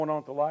Going on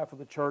with the life of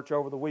the church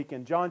over the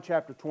weekend. John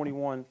chapter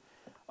 21.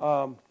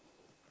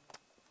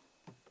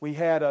 We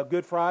had a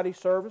Good Friday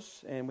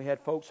service, and we had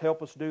folks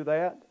help us do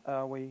that.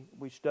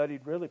 We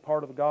studied really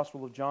part of the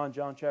Gospel of John,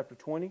 John chapter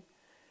 20.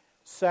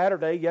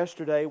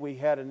 Yesterday, we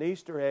had an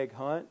Easter egg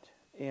hunt,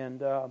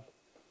 and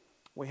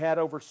we had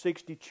over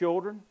 60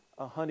 children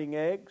hunting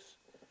eggs,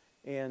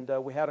 and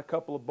we had a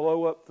couple of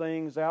blow-up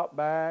things out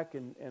back,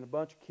 and a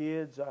bunch of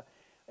kids.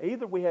 We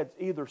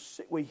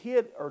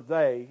hid or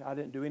they. I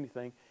didn't do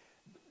anything.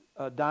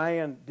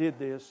 Diane did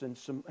this, and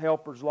some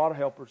helpers, a lot of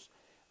helpers.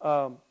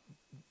 I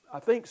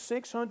think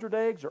 600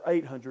 eggs or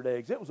 800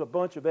 eggs. It was a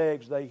bunch of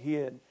eggs they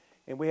hid,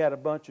 and we had a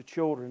bunch of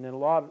children, and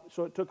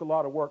so it took a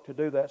lot of work to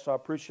do that. So I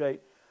appreciate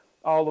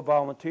all the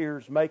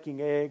volunteers making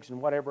eggs and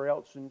whatever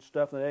else, and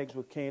stuffing the eggs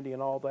with candy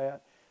and all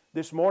that.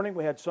 This morning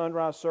we had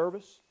sunrise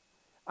service.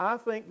 I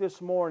think this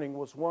morning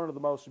was one of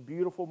the most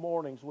beautiful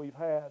mornings we've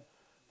had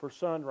for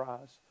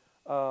sunrise.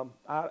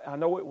 I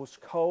know it was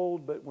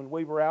cold, but when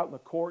we were out in the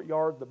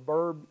courtyard,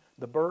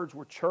 the birds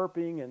were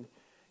chirping,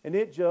 and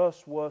it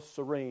just was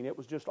serene. It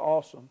was just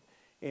awesome.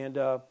 And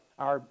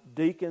our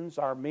deacons,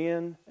 our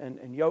men,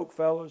 and yoke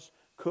fellows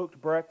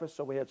cooked breakfast.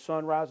 So we had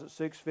sunrise at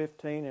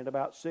 6:15, and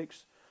about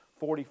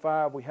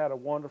 6:45 we had a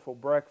wonderful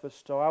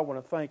breakfast. So I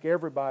want to thank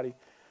everybody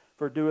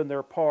for doing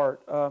their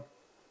part.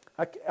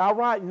 I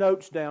write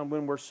notes down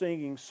when we're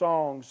singing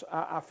songs.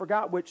 I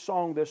forgot which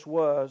song this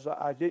was.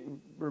 I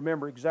didn't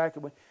remember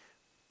exactly,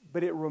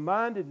 but it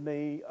reminded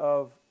me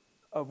of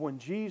when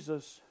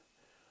Jesus,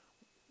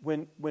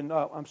 when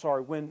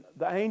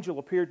the angel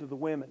appeared to the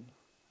women.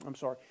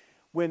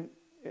 When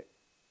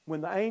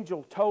the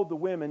angel told the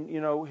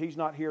women, he's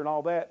not here and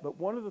all that, but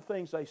one of the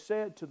things they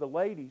said to the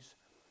ladies,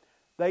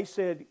 they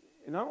said,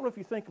 and I don't know if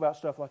you think about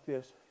stuff like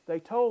this, they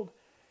told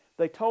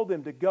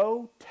them to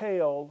go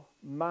tell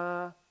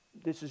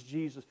this is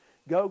Jesus,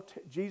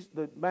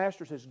 the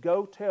Master says,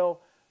 go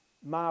tell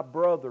my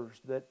brothers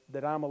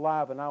that I'm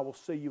alive and I will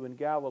see you in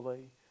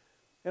Galilee.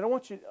 And I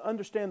want you to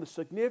understand the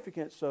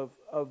significance of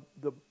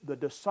the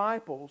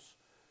disciples.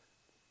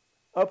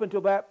 Up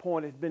until that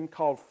point, had been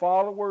called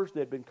followers. They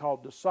had been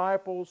called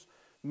disciples.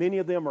 Many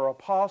of them are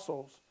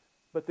apostles,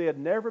 but they had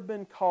never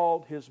been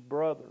called His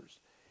brothers.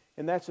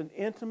 And that's an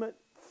intimate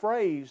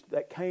phrase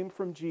that came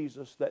from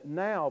Jesus, that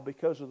now,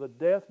 because of the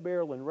death,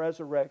 burial, and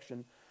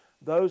resurrection,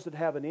 those that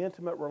have an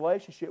intimate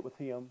relationship with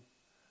Him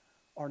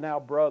are now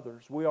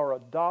brothers. We are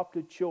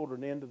adopted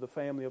children into the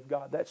family of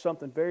God. That's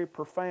something very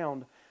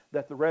profound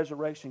that the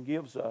resurrection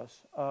gives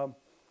us.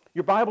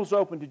 Your Bible's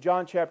open to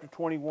John chapter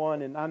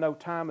 21, and I know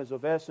time is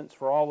of essence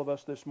for all of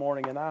us this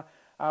morning, and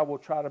I will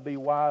try to be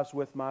wise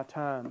with my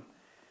time.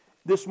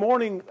 This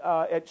morning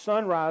at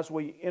sunrise,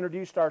 we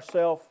introduced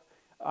ourselves,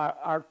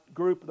 our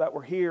group that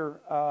were here,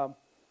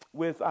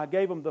 I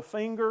gave them the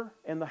finger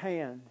and the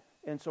hand.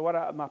 And so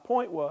my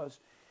point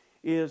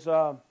is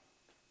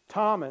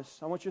Thomas,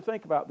 I want you to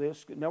think about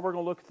this. Now we're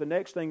going to look at the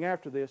next thing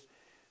after this.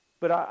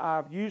 But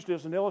I've used it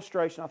as an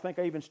illustration. I think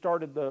I even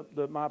started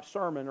my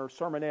sermon or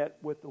sermonette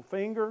with the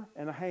finger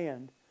and a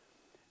hand.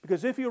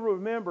 Because if you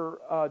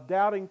remember,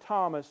 doubting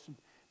Thomas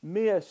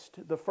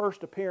missed the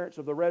first appearance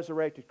of the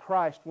resurrected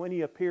Christ when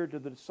He appeared to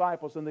the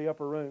disciples in the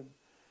upper room.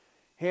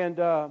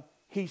 And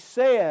he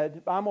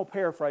said, I'm going to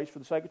paraphrase for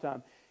the sake of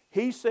time.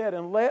 He said,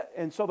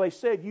 and so they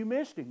said, you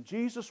missed Him.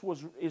 Jesus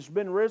has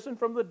been risen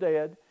from the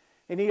dead,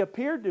 and He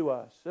appeared to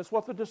us. That's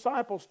what the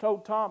disciples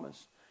told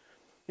Thomas.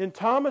 And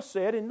Thomas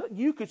said, and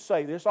you could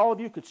say this, all of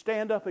you could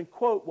stand up and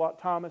quote what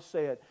Thomas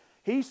said.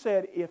 He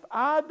said, if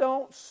I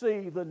don't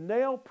see the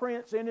nail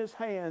prints in His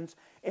hands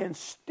and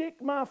stick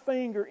my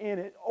finger in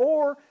it,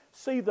 or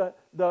see the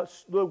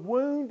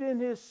wound in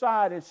His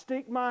side and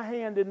stick my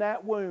hand in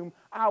that wound,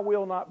 I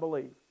will not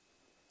believe.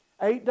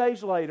 8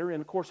 days later,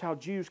 and of course how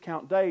Jews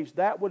count days,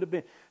 that would have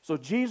been, so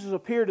Jesus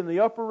appeared in the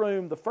upper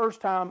room the first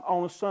time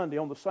on a Sunday,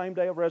 on the same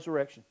day of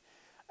resurrection.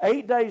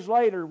 8 days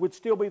later would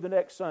still be the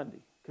next Sunday,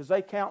 because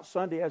they count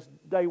Sunday as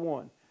day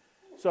one.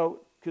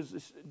 So, because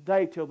it's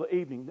day till the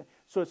evening.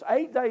 So it's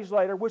 8 days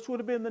later, which would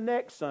have been the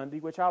next Sunday,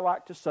 which I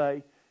like to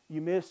say,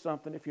 you missed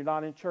something if you're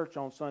not in church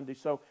on Sunday.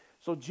 So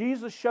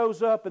Jesus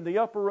shows up in the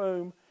upper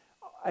room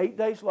 8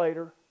 days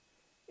later,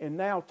 and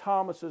now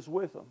Thomas is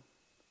with them.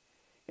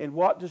 And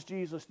what does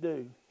Jesus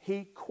do?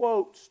 He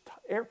quotes.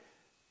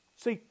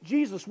 See,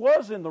 Jesus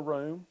was in the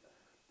room.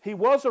 He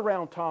was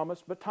around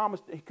Thomas, but Thomas,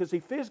 because he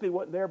physically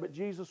wasn't there, but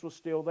Jesus was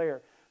still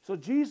there. So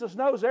Jesus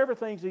knows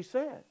everything He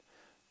said,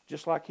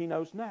 just like He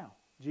knows now.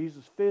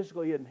 Jesus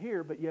physically isn't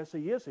here, but yes,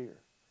 He is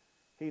here.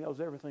 He knows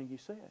everything He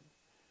said.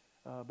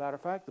 Matter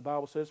of fact, the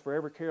Bible says, for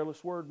every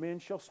careless word men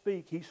shall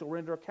speak, He shall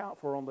render account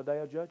for on the day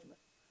of judgment.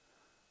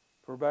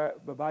 For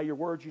by your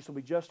words you shall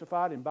be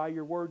justified, and by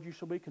your word you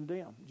shall be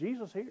condemned.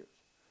 Jesus hears.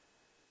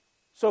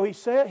 So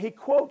he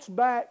quotes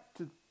back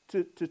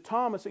to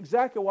Thomas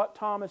exactly what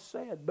Thomas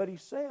said, but He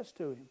says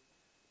to him,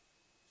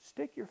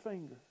 stick your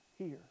finger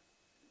here.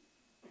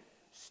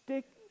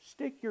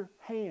 Stick your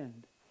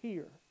hand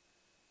here.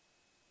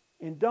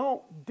 And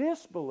don't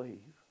disbelieve,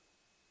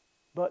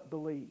 but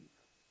believe.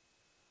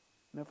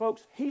 Now,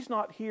 folks, He's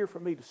not here for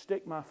me to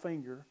stick my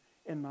finger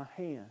in my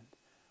hand.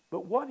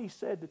 But what He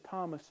said to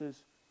Thomas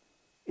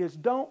is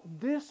don't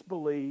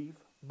disbelieve,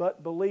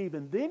 but believe.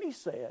 And then He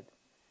said,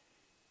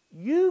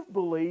 you've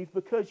believed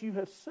because you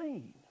have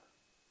seen.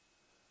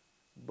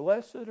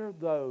 Blessed are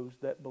those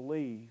that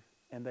believe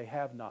and they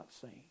have not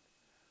seen.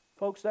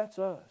 Folks, that's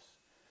us.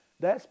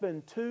 That's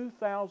been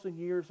 2,000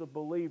 years of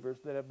believers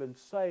that have been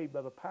saved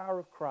by the power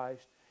of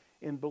Christ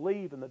and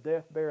believe in the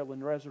death, burial,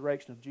 and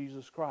resurrection of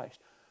Jesus Christ.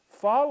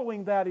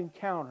 Following that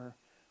encounter,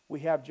 we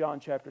have John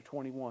chapter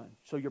 21.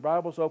 So your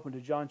Bible's open to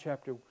John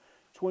chapter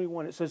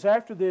 21. It says,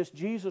 after this,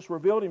 Jesus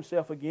revealed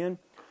Himself again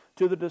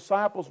to the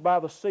disciples by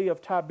the Sea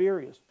of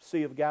Tiberias,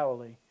 Sea of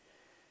Galilee.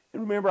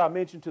 And remember, I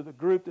mentioned to the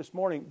group this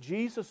morning,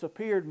 Jesus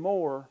appeared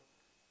more.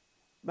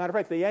 Matter of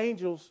fact, the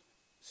angels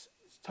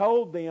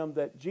told them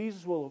that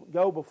Jesus will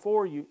go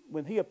before you.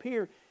 When He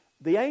appeared,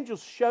 the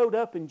angels showed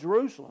up in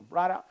Jerusalem,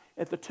 right out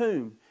at the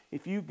tomb.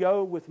 If you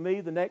go with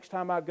me the next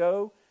time I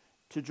go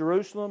to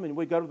Jerusalem and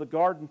we go to the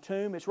garden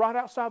tomb, it's right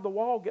outside the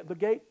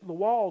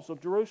walls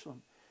of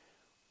Jerusalem.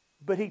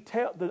 But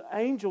the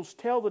angels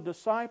tell the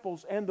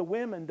disciples and the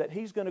women that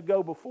He's going to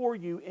go before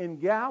you in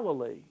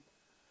Galilee.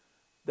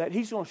 That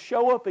He's going to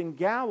show up in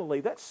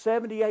Galilee. That's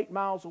 78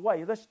 miles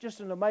away. That's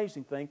just an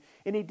amazing thing.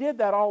 And He did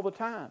that all the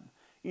time.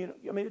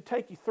 It'd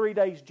take you 3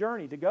 days'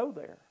 journey to go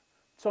there.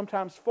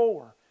 Sometimes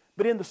 4.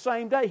 But in the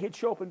same day, He'd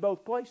show up in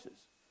both places.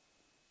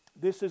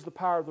 This is the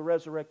power of the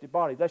resurrected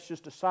body. That's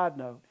just a side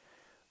note.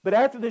 But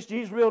after this,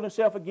 Jesus revealed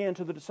Himself again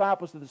to the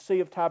disciples of the Sea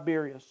of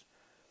Tiberias.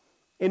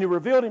 And He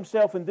revealed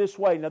Himself in this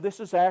way. Now, this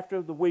is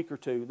after the week or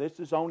two. This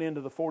is on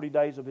into the 40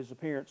 days of His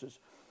appearances.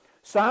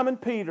 Simon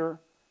Peter,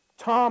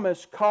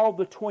 Thomas called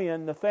the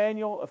twin,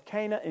 Nathanael of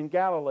Cana in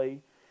Galilee,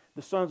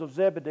 the sons of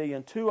Zebedee,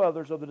 and 2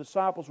 others of the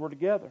disciples were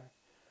together.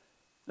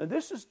 Now,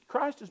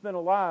 Christ has been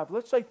alive,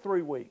 let's say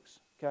 3 weeks.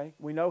 Okay,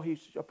 we know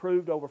He's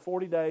approved over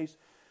 40 days.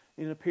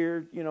 It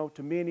appeared,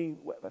 to many,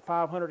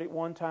 500 at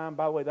one time.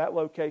 By the way, that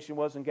location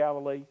was in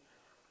Galilee.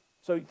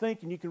 So you're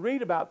thinking, you can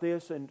read about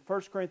this in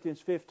 1 Corinthians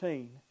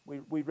 15.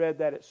 We read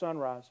that at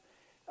sunrise.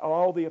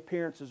 All the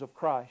appearances of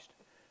Christ.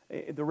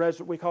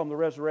 We call them the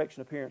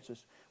resurrection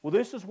appearances. Well,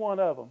 this is one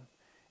of them.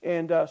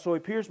 And so He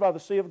appears by the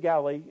Sea of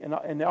Galilee,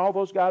 and all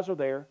those guys are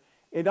there.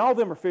 And all of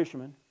them are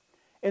fishermen.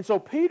 And so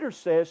Peter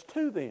says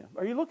to them,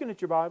 are you looking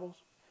at your Bibles?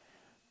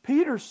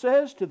 Peter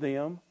says to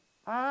them,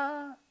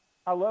 I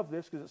love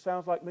this because it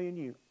sounds like me and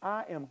you.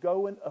 I am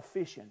going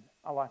a-fishing.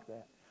 I like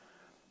that.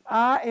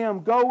 I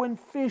am going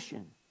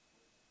fishing.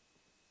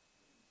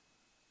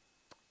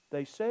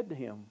 They said to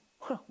him,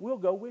 we'll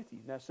go with you.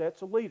 Now,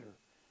 that's a leader.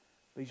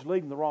 But he's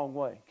leading the wrong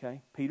way,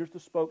 okay? Peter's the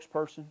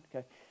spokesperson,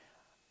 okay?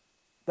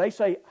 They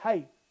say,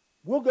 hey,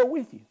 we'll go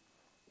with you.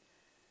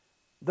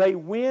 They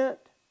went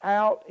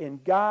out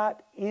and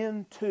got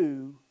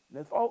into,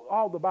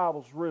 all the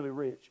Bible's really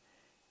rich.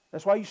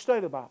 That's why you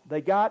study the Bible.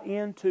 They got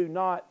into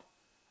not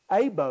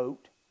a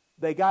boat,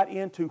 they got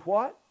into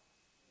what?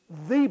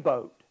 The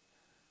boat.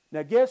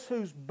 Now guess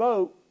whose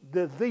boat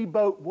the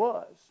boat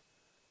was?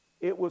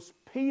 It was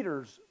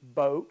Peter's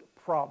boat,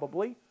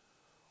 probably,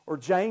 or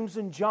James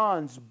and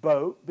John's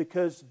boat,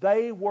 because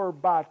they were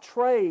by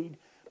trade,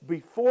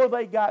 before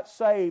they got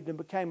saved and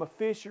became a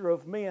fisher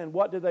of men,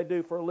 what did they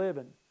do for a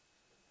living?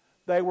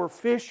 They were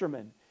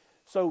fishermen.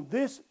 So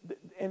this,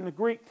 in the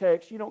Greek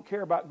text, you don't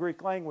care about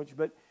Greek language,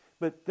 but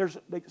there's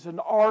an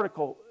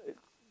article.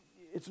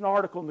 It's an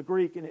article in the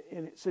Greek, and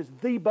it says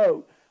the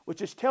boat,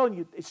 which is telling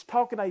you it's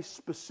talking a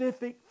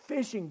specific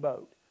fishing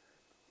boat.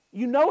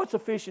 You know it's a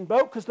fishing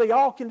boat because they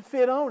all can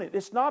fit on it.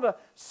 It's not a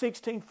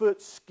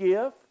 16-foot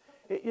skiff.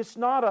 It's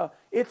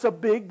a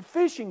big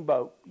fishing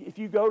boat. If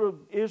you go to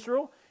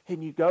Israel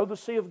and you go to the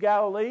Sea of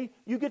Galilee,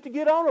 you get to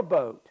get on a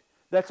boat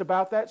that's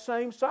about that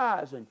same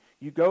size. And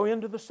you go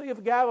into the Sea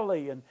of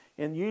Galilee,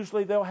 and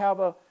usually they'll have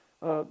a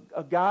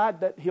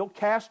guide that he'll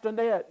cast a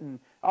net and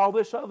all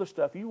this other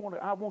stuff.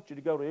 I want you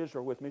to go to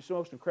Israel with me. It's the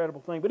most incredible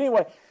thing. But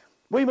anyway,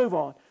 we move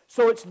on.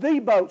 So it's the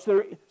boats.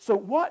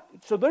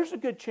 So there's a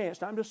good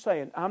chance. Now I'm just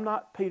saying, I'm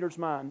not Peter's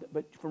mind,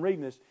 but from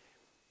reading this,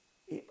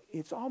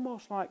 it's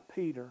almost like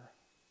Peter,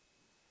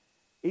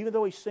 even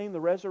though he's seen the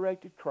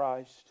resurrected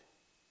Christ,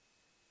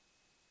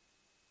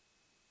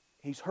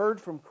 he's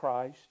heard from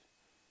Christ,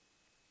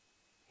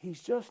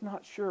 he's just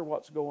not sure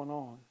what's going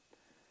on.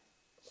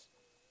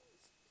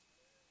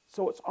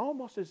 So it's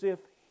almost as if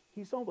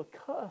he's on the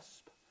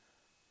cusp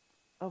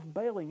of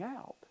bailing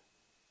out.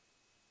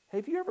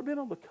 Have you ever been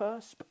on the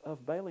cusp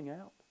of bailing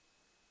out?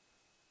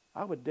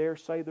 I would dare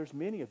say there's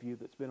many of you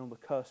that's been on the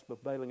cusp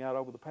of bailing out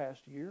over the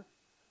past year.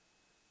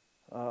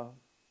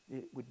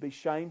 It would be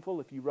shameful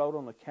if you wrote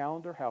on a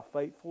calendar how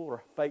faithful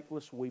or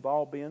faithless we've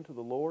all been to the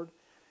Lord,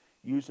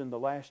 using the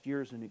last year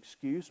as an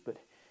excuse.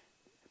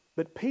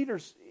 But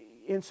Peter's,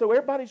 and so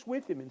everybody's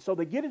with him, and so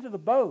they get into the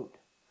boat.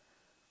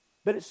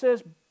 But it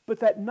says, but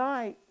that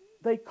night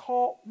they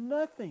caught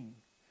nothing.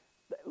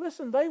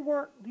 Listen, they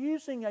weren't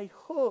using a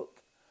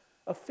hook,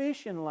 a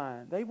fishing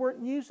line. They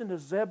weren't using a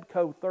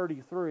Zebco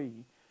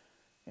 33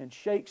 and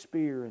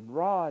Shakespeare and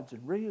rods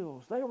and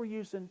reels. They were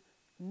using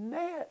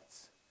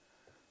nets.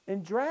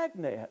 and drag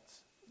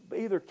nets,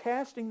 either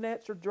casting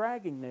nets or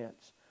dragging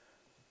nets.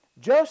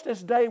 Just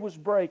as day was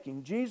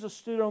breaking, Jesus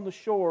stood on the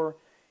shore,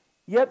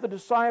 yet the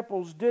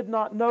disciples did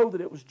not know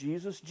that it was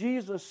Jesus.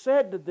 Jesus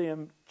said to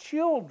them,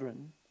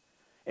 "Children,"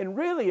 and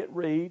really it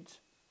reads,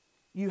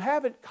 "You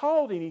haven't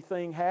caught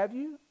anything, have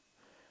you?"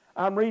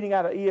 I'm reading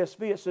out of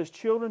ESV. It says,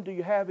 "Children, do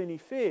you have any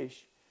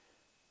fish?"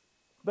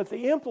 But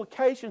the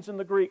implications in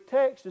the Greek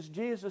text is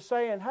Jesus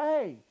saying,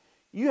 "Hey,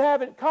 you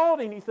haven't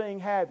caught anything,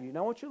 have you?"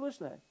 Now I want you to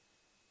listen to that.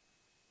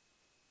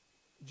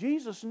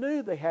 Jesus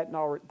knew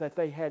that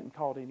they hadn't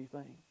caught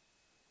anything.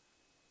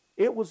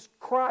 It was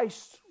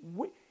Christ.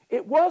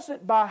 It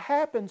wasn't by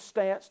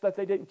happenstance that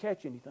they didn't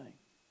catch anything.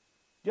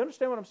 Do you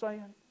understand what I'm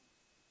saying?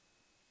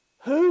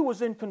 Who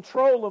was in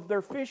control of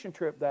their fishing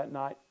trip that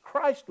night?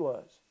 Christ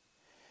was.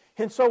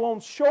 And so on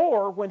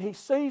shore, when He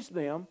sees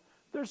them,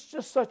 there's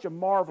just such a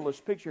marvelous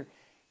picture.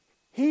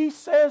 He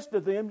says to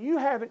them, "You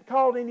haven't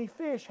caught any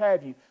fish,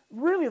 have you?"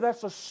 Really,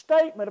 that's a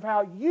statement of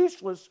how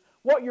useless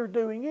what you're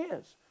doing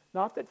is.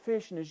 Not that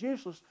fishing is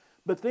useless,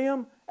 but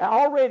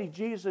already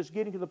Jesus is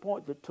getting to the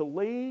point that to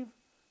leave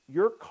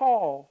your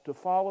call to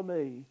follow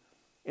me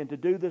and to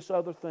do this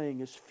other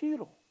thing is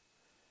futile.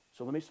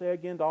 So let me say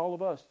again to all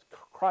of us,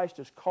 Christ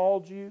has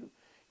called you,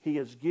 He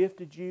has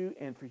gifted you,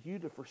 and for you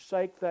to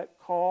forsake that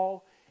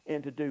call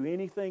and to do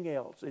anything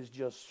else is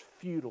just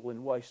futile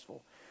and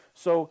wasteful.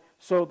 So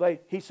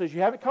he says,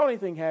 "You haven't caught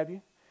anything, have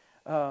you?"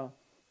 And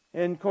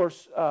of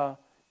course,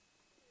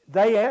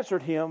 they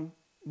answered him,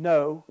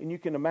 "No." And you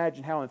can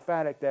imagine how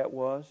emphatic that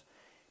was.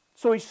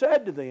 So He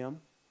said to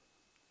them,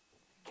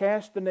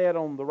 "Cast the net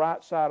on the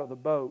right side of the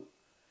boat,"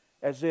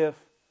 as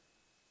if,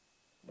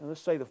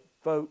 let's say the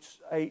boat's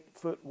 8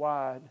 foot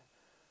wide,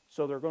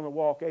 so they're going to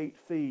walk 8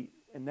 feet,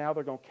 and now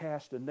they're going to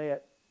cast a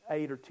net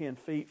 8 or 10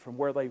 feet from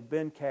where they've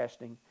been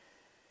casting.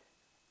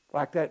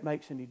 Like that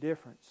makes any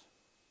difference.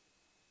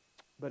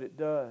 But it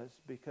does,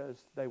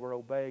 because they were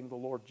obeying the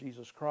Lord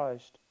Jesus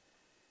Christ.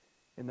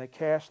 And they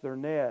cast their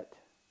net.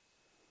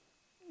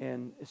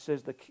 And it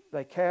says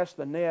they cast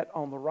the net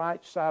on the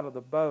right side of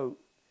the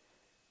boat.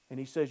 And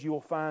He says, "You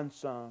will find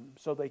some."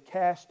 So they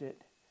cast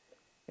it.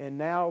 And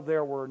now they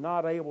were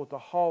not able to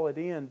haul it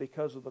in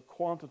because of the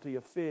quantity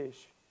of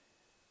fish.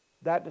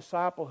 That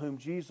disciple whom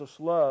Jesus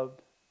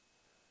loved,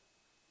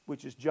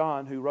 which is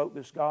John, who wrote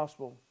this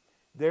gospel,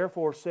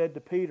 therefore said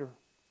to Peter,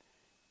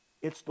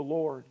 "It's the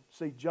Lord."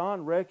 See,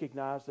 John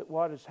recognized that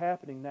what is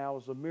happening now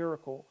is a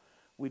miracle.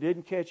 We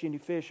didn't catch any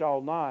fish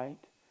all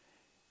night.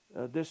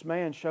 This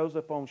man shows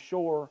up on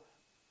shore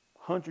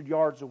 100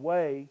 yards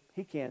away.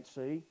 He can't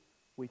see,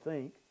 we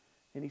think.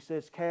 And he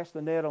says, "Cast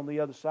the net on the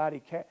other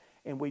side."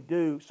 And we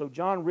do. So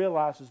John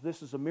realizes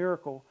this is a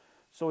miracle.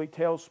 So he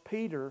tells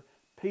Peter,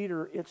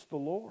 "Peter, it's the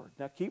Lord."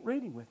 Now keep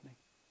reading with me.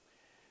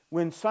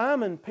 When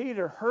Simon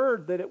Peter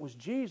heard that it was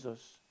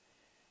Jesus,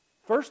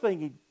 first thing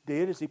he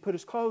did is he put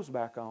his clothes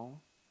back on.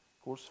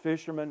 Of course,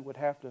 fishermen would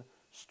have to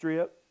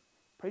strip.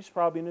 He's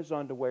probably in his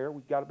underwear.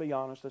 We've got to be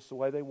honest. That's the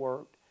way they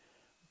worked.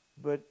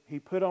 But he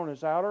put on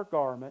his outer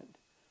garment,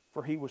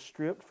 for he was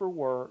stripped for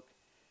work,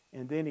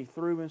 and then he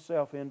threw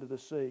himself into the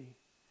sea.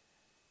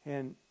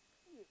 And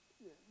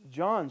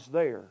John's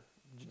there.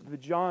 The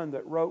John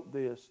that wrote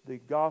this, the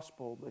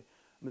gospel,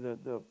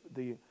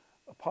 the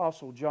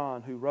Apostle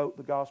John who wrote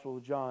the Gospel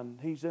of John,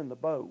 he's in the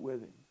boat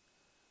with him.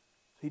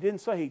 He didn't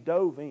say he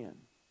dove in.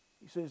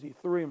 He says he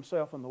threw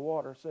himself in the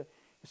water. So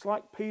it's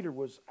like Peter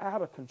was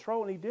out of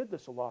control, and he did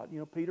this a lot. You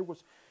know, Peter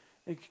was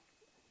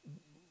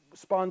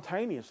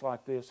spontaneous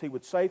like this. He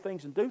would say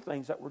things and do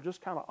things that were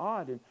just kind of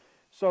odd. And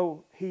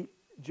so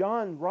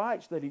John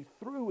writes that he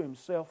threw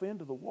himself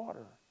into the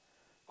water.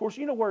 Of course,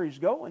 you know where he's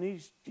going.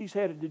 He's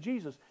headed to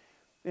Jesus.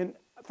 And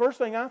first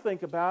thing I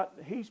think about,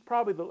 he's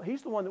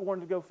the one that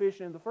wanted to go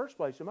fishing in the first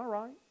place. Am I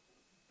right?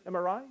 Am I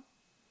right?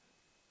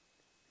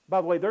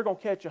 By the way, they're going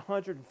to catch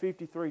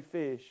 153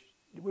 fish,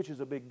 which is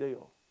a big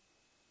deal.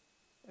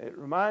 It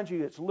reminds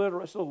you it's a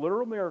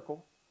literal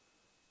miracle.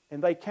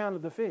 And they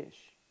counted the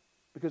fish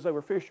because they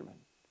were fishermen.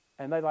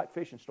 And they like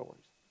fishing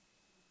stories.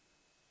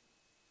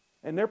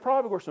 And there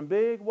probably were some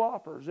big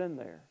whoppers in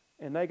there.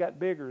 And they got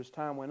bigger as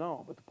time went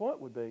on. But the point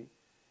would be,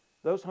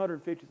 those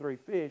 153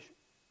 fish,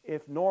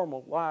 if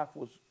normal life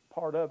was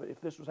part of it,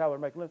 if this was how they're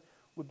making living,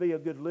 would be a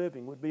good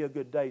living, would be a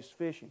good day's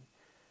fishing.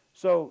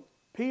 So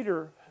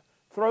Peter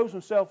throws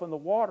himself in the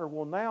water.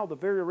 Well, now the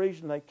very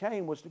reason they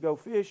came was to go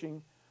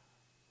fishing.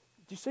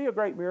 Do you see a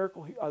great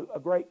miracle, a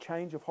great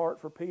change of heart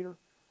for Peter?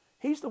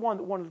 He's the one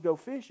that wanted to go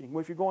fishing.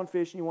 Well, if you're going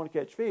fishing, you want to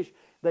catch fish.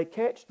 They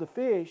catch the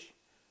fish,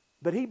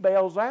 but he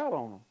bails out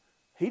on them.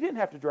 He didn't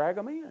have to drag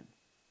them in.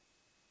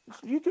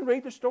 You can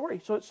read the story.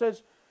 So it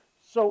says,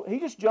 so he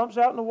just jumps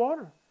out in the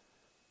water.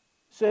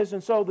 It says,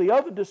 and so the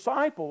other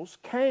disciples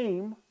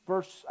came,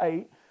 verse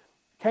 8,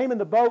 came in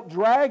the boat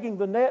dragging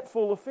the net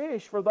full of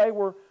fish, for they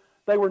were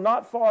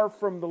not far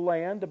from the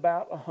land,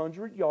 about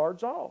 100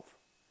 yards off.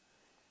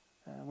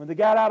 When they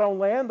got out on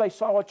land, they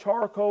saw a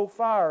charcoal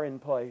fire in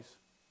place,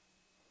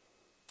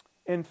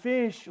 and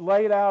fish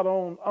laid out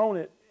on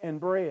it, and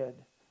bread.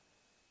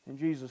 And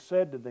Jesus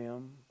said to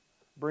them,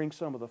 bring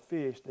some of the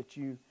fish that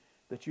you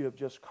have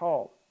just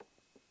caught.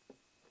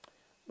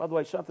 By the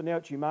way, something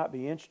else you might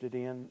be interested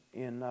in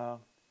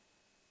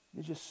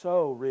it's just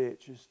so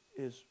rich,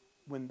 is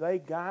when they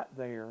got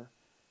there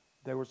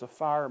was a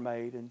fire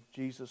made, and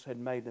Jesus had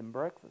made them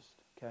breakfast,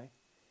 okay?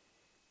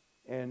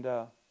 And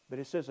but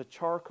it says a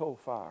charcoal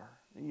fire.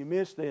 And you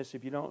miss this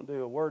if you don't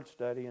do a word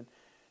study, and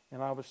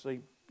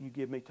obviously you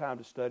give me time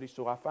to study,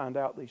 so I find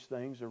out these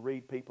things or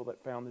read people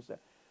that found this out.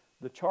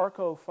 The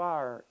charcoal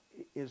fire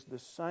is the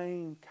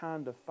same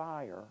kind of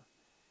fire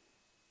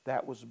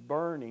that was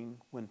burning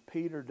when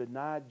Peter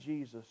denied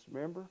Jesus.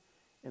 Remember?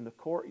 In the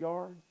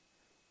courtyard?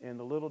 And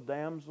the little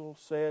damsel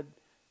said,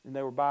 and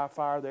they were by a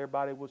fire,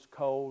 everybody was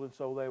cold, and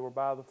so they were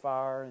by the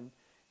fire,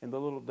 and the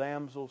little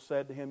damsel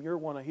said to him, "You're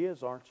one of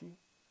his, aren't you?"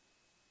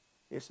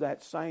 It's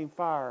that same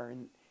fire.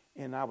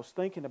 And I was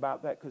thinking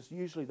about that because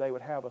usually they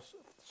would have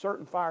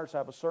certain fires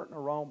have a certain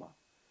aroma.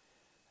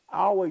 I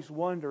always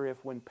wonder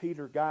if when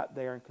Peter got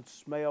there and could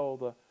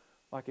smell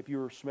like if you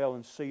were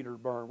smelling cedar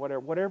burn,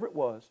 whatever it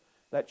was,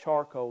 that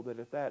charcoal, that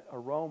if that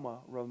aroma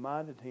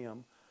reminded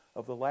him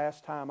of the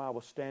last time I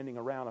was standing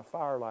around a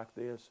fire like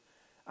this,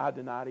 I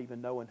denied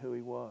even knowing who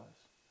he was.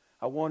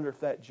 I wonder if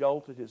that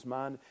jolted his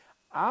mind.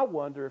 I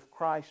wonder if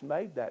Christ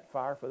made that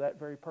fire for that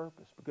very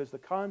purpose, because the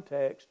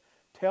context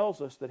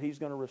tells us that he's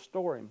going to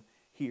restore him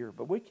here.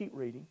 But we keep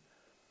reading.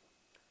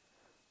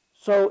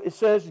 So it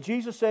says,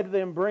 Jesus said to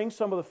them, "Bring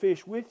some of the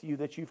fish with you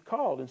that you've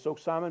caught." And so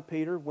Simon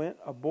Peter went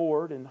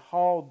aboard and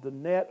hauled the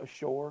net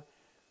ashore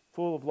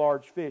full of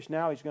large fish.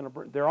 Now he's going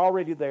to they're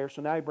already there,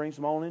 so now he brings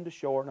them on into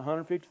shore, and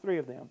 153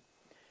 of them.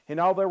 And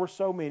although there were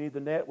so many, the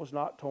net was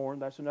not torn.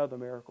 That's another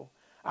miracle.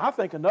 I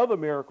think another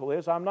miracle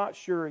is, I'm not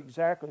sure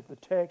exactly if the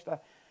text,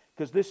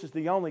 because this is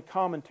the only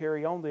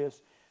commentary on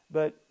this,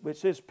 but it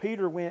says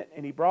Peter went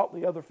and he brought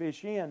the other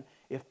fish in.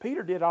 If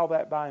Peter did all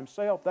that by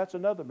himself, that's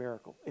another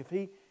miracle. If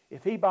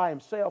he by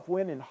himself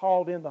went and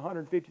hauled in the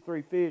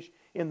 153 fish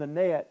in the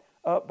net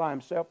up by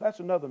himself, that's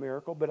another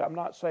miracle, but I'm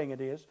not saying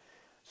it is.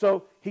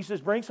 So he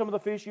says, "Bring some of the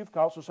fish you've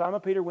caught." So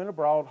Simon Peter went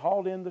abroad,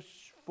 hauled in the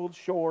full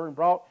shore, and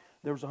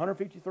there was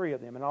 153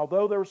 of them. And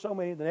although there were so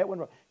many, the net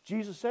went wrong.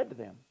 Jesus said to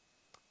them,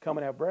 "Come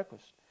and have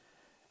breakfast."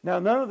 Now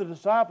none of the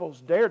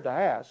disciples dared to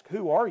ask,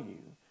 "Who are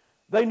you?"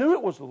 They knew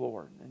it was the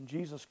Lord. And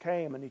Jesus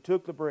came and he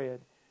took the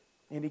bread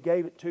and he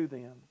gave it to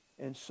them,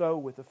 and so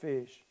with the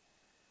fish.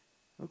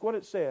 Look what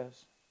it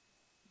says.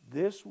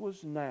 This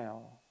was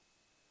now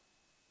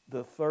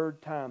the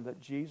third time that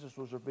Jesus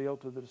was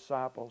revealed to the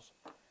disciples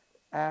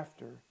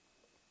after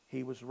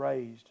he was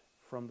raised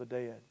from the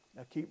dead.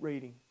 Now keep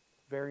reading.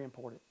 Very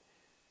important.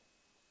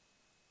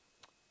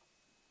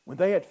 When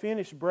they had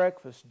finished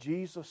breakfast,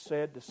 Jesus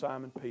said to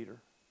Simon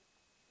Peter,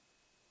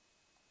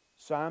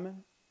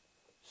 "Simon,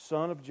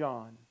 son of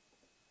John,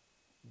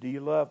 do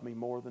you love me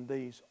more than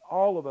these?"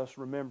 All of us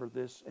remember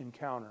this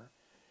encounter.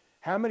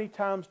 How many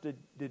times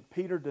did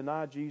Peter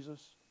deny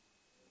Jesus?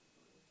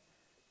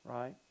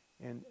 Right?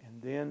 And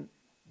then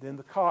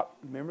the cock,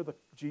 remember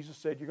Jesus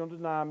said, "You're going to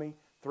deny me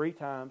 3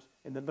 times,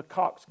 and then the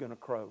cock's going to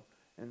crow."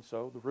 And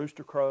so the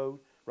rooster crowed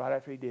right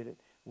after he did it.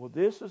 Well,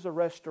 this is a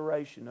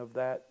restoration of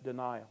that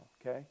denial,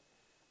 okay?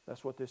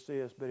 That's what this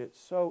is. But it's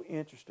so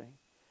interesting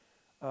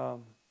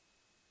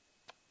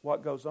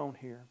what goes on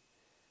here.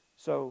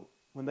 So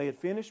when they had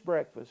finished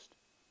breakfast,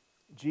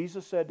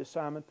 Jesus said to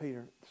Simon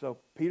Peter, so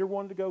Peter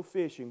wanted to go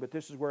fishing, but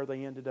this is where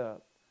they ended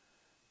up.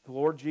 The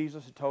Lord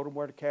Jesus had told them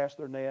where to cast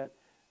their net.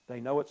 They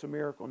know it's a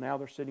miracle. Now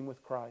they're sitting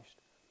with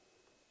Christ.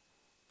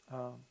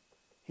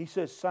 He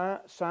says,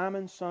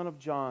 "Simon, son of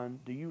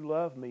John, do you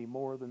love me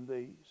more than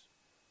these?"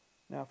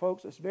 Now,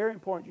 folks, it's very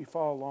important you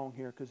follow along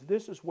here, because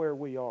this is where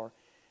we are.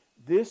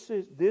 This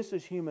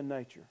is human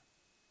nature.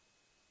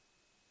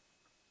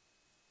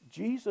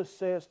 Jesus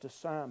says to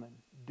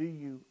Simon, "Do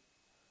you..."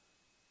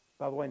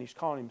 By the way, and he's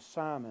calling him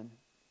Simon.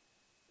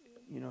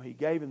 You know, he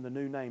gave him the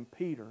new name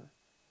Peter,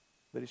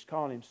 but he's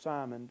calling him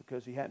Simon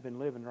because he hadn't been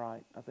living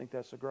right. I think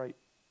that's a great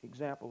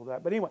example of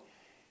that. But anyway,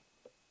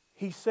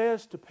 he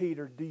says to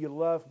Peter, "Do you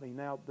love me?"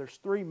 Now, there's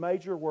 3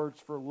 major words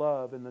for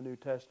love in the New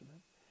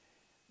Testament.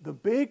 The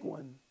big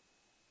one,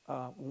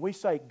 when we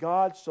say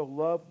God so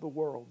loved the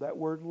world, that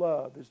word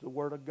love is the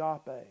word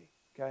agape.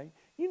 Okay?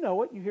 You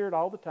know it. You hear it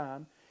all the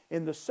time.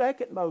 And the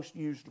second most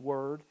used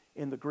word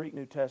in the Greek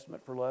New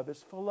Testament for love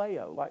is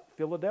phileo, like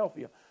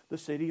Philadelphia, the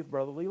city of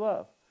brotherly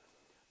love.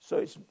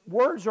 So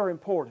words are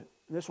important.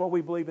 And that's why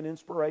we believe in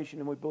inspiration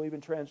and we believe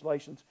in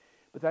translations.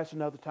 But that's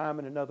another time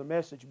and another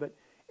message. But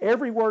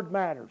every word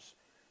matters.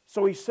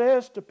 So he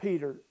says to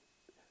Peter,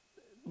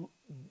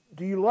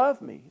 "Do you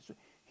love me?"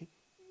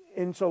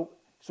 And so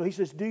he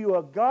says, "Do you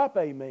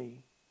agape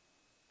me?"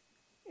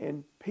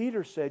 And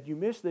Peter said, you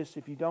miss this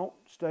if you don't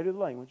study the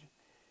language.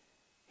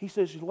 He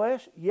says,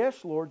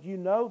 "Yes, Lord, you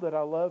know that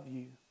I love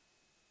you."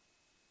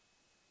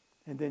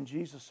 And then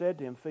Jesus said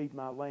to him, "Feed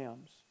my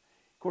lambs."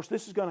 Of course,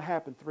 this is going to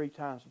happen 3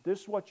 times. But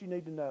this is what you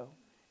need to know.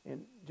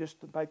 And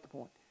just to make the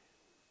point.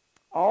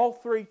 All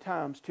 3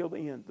 times till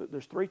the end,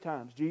 there's 3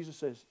 times Jesus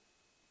says,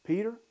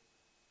 "Peter,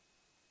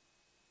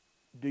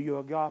 Do you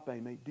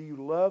agape me? Do you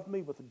love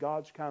me with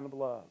God's kind of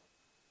love?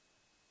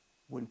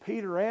 When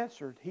Peter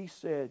answered, he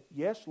said,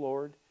 yes,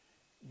 Lord,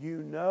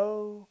 you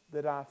know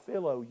that I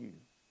philo you.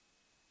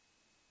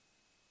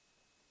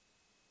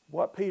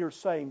 What Peter's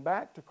saying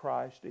back to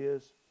Christ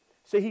is,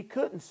 see, he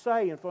couldn't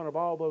say in front of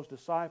all those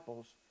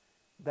disciples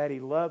that he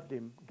loved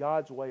him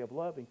God's way of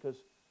loving, because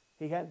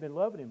he hadn't been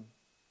loving him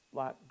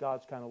like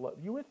God's kind of love.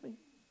 You with me?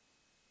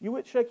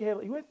 Shake your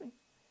head. You with me?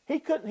 He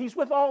couldn't. He's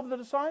with all of the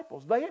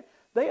disciples.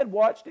 They had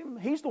watched him.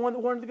 He's the one that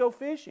wanted to go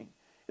fishing.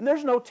 And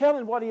there's no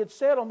telling what he had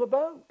said on the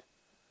boat.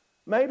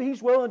 Maybe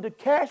he's willing to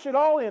cash it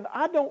all in.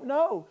 I don't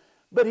know.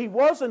 But he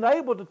wasn't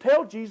able to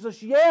tell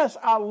Jesus, yes,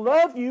 I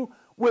love you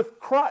with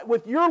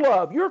your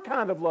love, your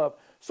kind of love.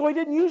 So he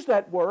didn't use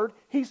that word.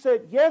 He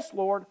said, yes,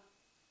 Lord,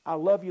 I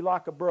love you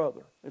like a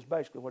brother, is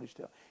basically what he's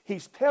telling.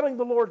 He's telling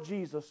the Lord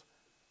Jesus,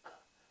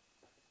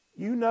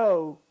 you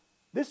know,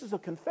 this is a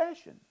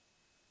confession.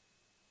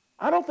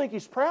 I don't think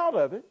he's proud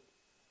of it.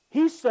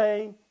 He's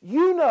saying,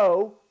 you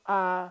know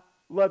I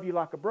love you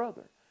like a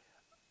brother.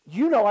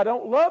 You know I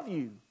don't love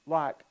you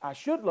like I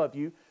should love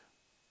you,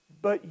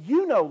 but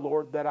you know,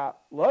 Lord, that I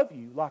love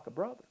you like a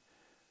brother.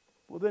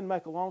 Well, then,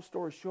 make a long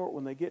story short,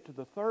 when they get to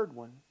the third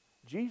one,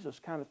 Jesus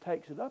kind of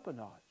takes it up a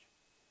notch.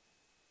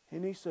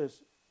 And he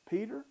says,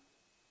 Peter,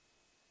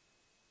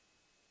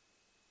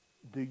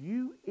 do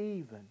you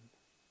even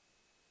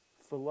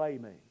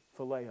phileo me?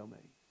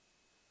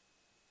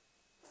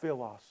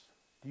 Philos.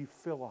 Do you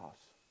philos?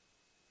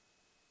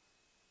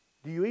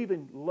 Do you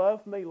even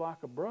love me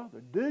like a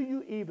brother? Do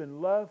you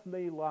even love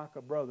me like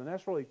a brother?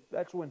 And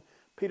that's when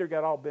Peter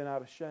got all bent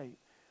out of shape.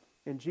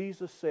 And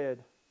Jesus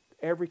said,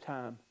 every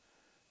time,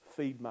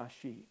 feed my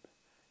sheep.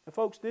 Now,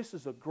 folks, this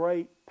is a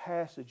great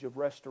passage of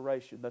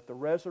restoration that the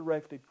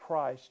resurrected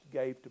Christ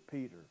gave to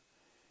Peter.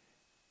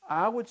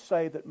 I would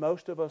say that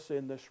most of us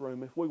in this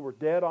room, if we were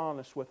dead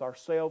honest with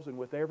ourselves and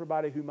with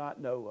everybody who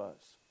might know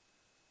us,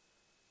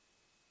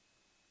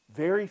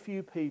 very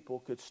few people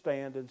could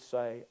stand and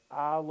say,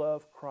 I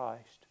love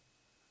Christ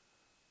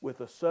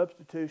with a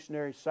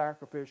substitutionary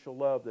sacrificial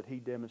love that He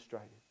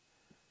demonstrated.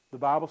 The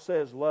Bible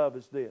says love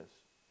is this.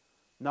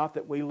 Not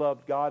that we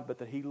loved God, but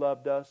that He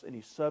loved us and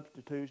He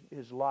substituted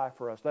His life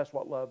for us. That's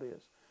what love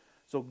is.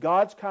 So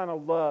God's kind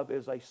of love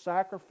is a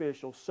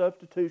sacrificial,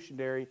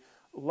 substitutionary,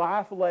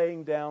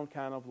 life-laying down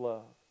kind of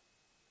love.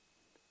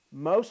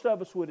 Most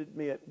of us would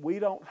admit we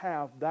don't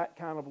have that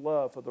kind of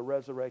love for the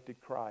resurrected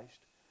Christ.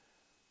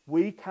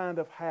 We kind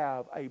of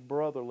have a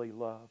brotherly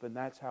love, and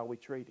that's how we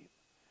treat Him.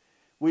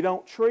 We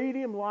don't treat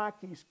Him like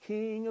He's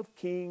King of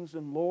kings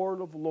and Lord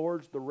of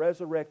lords, the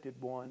resurrected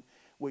one.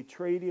 We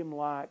treat Him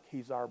like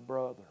He's our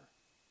brother.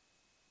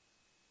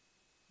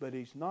 But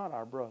He's not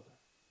our brother.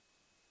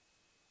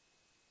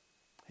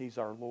 He's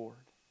our Lord.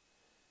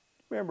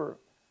 Remember,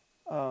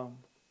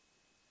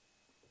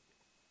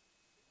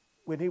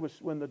 when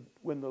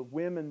the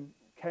women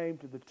came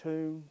to the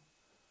tomb,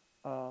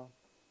 all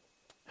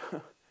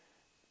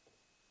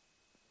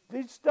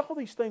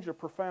these things are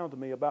profound to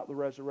me about the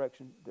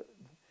resurrection.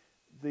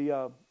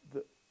 The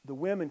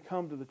women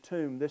come to the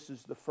tomb. This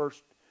is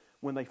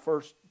when they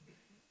first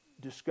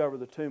discover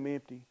the tomb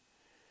empty.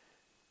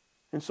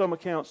 And some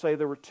accounts say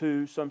there were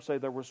two. Some say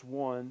there was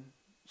one.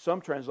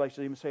 Some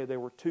translations even say there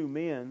were two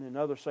men, and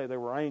others say they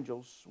were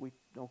angels.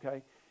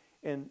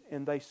 And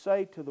they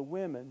say to the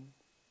women,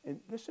 and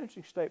this is an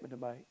interesting statement to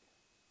make,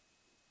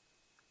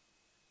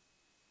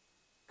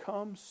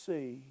 come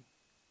see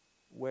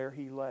where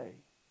He lay.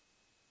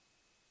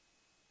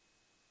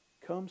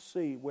 Come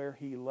see where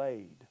He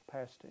laid,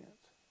 past tense.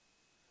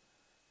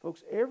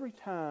 Folks, every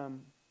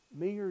time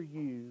me or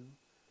you,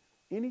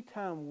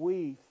 anytime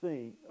we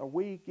think or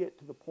we get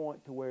to the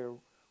point to where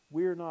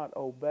we're not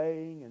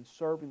obeying and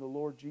serving the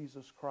Lord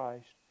Jesus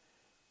Christ,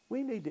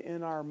 we need to,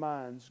 in our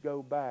minds,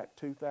 go back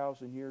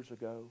 2,000 years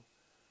ago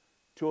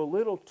to a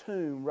little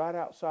tomb right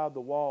outside the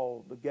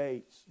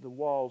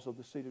walls of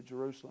the city of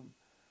Jerusalem.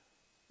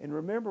 And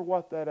remember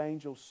what that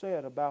angel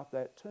said about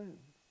that tomb.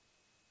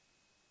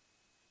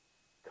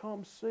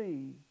 Come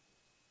see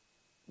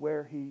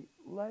where He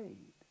laid.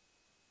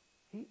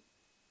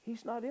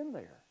 He's not in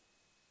there.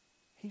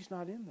 He's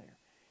not in there.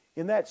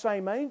 And that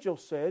same angel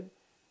said,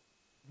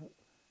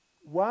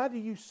 why do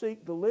you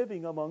seek the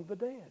living among the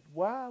dead?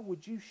 Why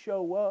would you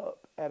show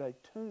up at a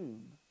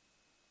tomb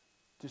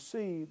to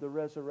see the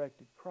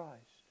resurrected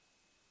Christ?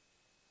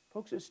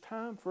 Folks, it's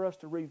time for us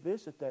to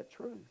revisit that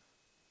truth.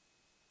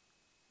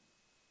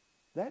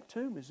 That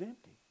tomb is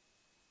empty.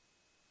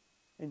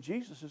 And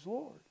Jesus is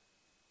Lord.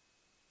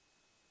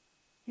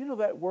 You know,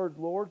 that word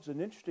Lord is an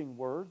interesting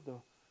word. The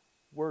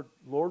word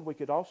Lord, we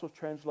could also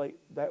translate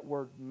that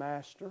word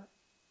master.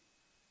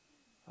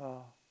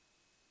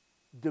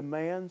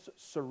 Demands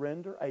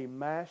surrender. A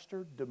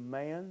master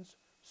demands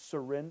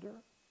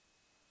surrender.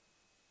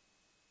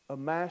 A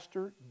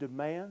master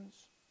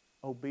demands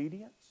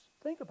obedience.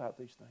 Think about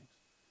these things.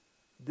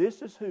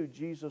 This is who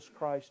Jesus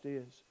Christ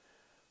is.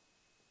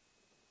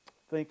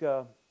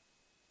 The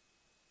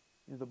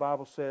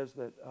Bible says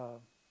that I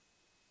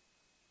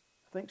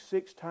think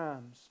 6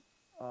 times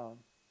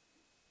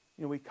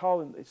we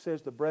call Him, it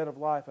says the bread of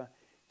life.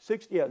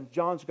 In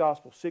John's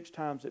Gospel, 6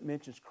 times it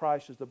mentions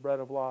Christ as the bread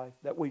of life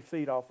that we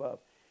feed off of.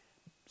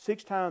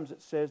 6 times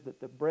it says that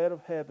the bread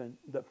of heaven,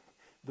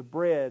 the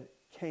bread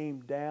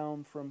came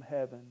down from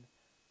heaven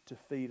to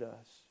feed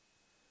us.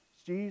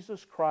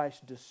 Jesus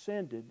Christ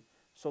descended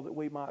so that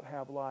we might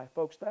have life.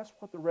 Folks, that's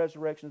what the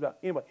resurrection is about.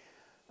 Anyway,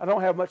 I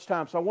don't have much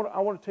time, so I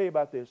want to tell you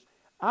about this.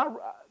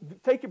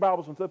 Take your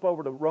Bibles and flip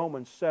over to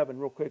Romans 7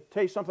 real quick.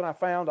 Tell you something I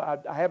found. I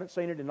haven't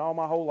seen it in all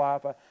my whole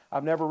life.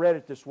 I've never read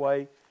it this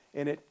way,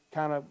 and it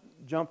kind of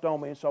jumped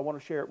on me, and so I want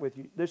to share it with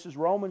you. This is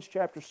Romans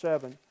chapter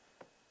 7.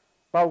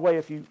 By the way,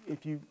 if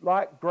you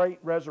like great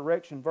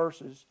resurrection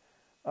verses,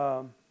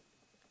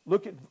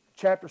 look at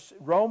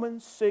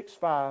Romans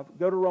 6:5.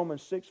 Go to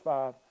Romans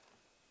 6:5,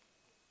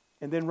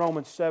 and then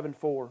Romans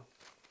 7:4.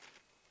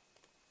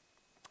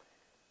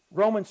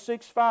 Romans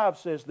 6:5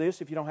 says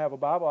this. If you don't have a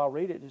Bible, I'll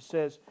read it. It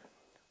says,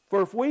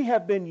 "For if we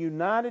have been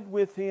united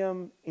with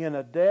Him in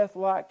a death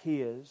like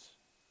His,"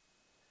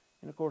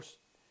 and of course,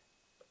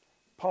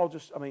 Paul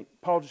just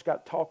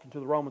got talking to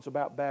the Romans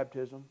about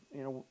baptism.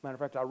 Matter of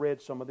fact, I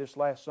read some of this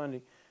last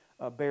Sunday.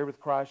 Buried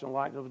with Christ in the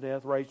likeness of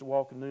death, raised to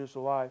walk in newness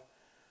of life.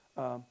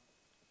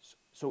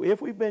 So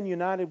if we've been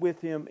united with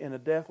Him in a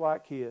death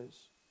like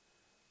His,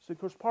 so of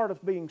course part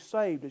of being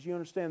saved is you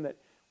understand that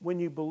when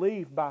you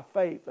believe by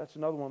faith, that's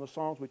another one of the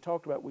songs we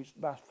talked about,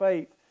 by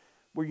faith,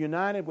 we're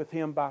united with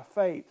Him by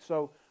faith.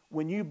 So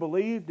when you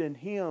believed in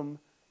Him,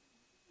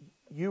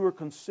 you were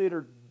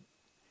considered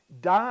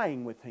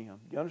dying with Him.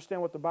 You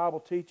understand what the Bible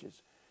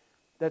teaches?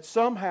 That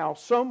somehow,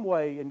 some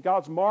way, in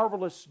God's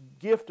marvelous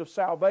gift of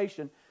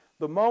salvation,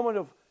 the moment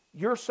of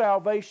your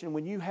salvation,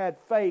 when you had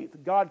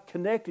faith, God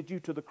connected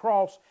you to the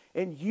cross,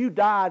 and you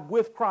died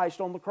with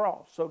Christ on the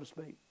cross, so to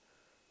speak.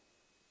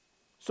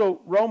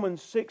 So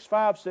Romans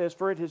 6:5 says,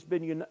 "For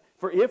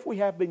if we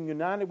have been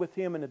united with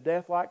Him in a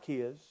death like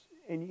His,"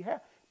 and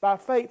by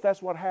faith,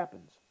 that's what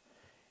happens.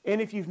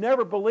 And if you've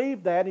never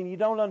believed that and you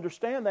don't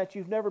understand that,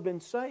 you've never been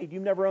saved.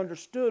 You've never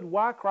understood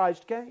why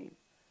Christ came.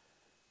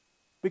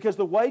 Because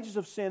the wages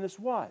of sin is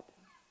what?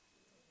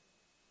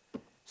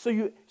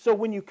 So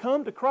when you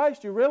come to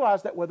Christ, you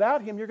realize that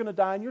without Him, you're going to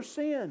die in your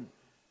sin.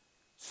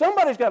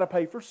 Somebody's got to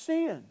pay for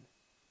sin.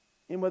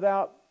 And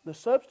without the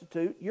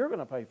substitute, you're going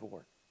to pay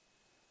for it.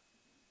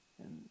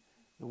 And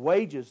the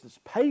wages, this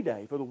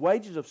payday, for the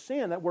wages of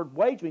sin, that word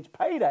wage means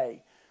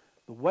payday.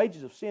 The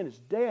wages of sin is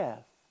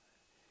death.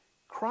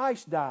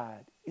 Christ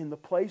died in the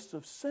place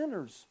of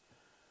sinners.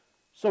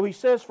 So He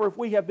says, "For if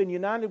we have been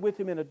united with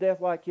Him in a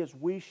death like His,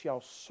 we shall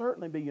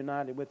certainly be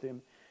united with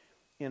Him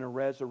in a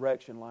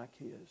resurrection like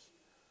His."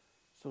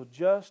 So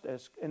just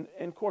as, and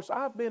of course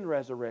I've been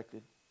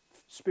resurrected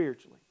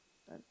spiritually.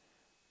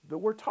 But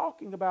we're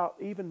talking about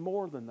even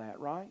more than that,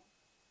 right?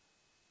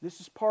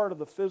 This is part of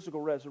the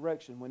physical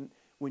resurrection.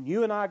 When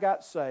you and I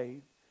got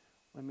saved,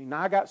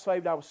 I got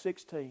saved, I was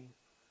 16.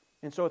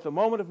 And so at the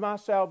moment of my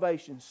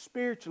salvation,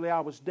 spiritually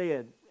I was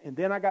dead. And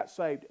then I got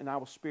saved and I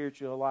was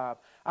spiritually alive.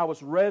 I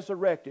was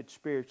resurrected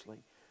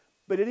spiritually.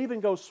 But it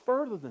even goes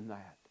further than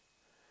that.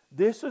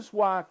 This is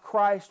why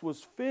Christ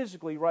was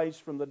physically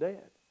raised from the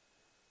dead.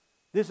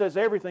 This has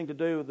everything to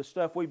do with the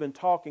stuff we've been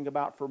talking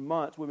about for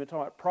months. We've been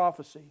talking about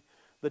prophecy.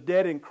 The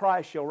dead in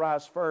Christ shall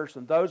rise first,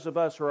 and those of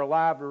us who are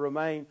alive to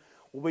remain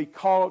will be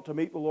called up to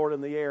meet the Lord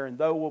in the air, and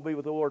though we'll be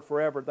with the Lord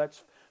forever.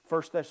 That's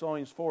 1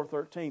 Thessalonians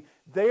 4:13.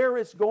 There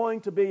is going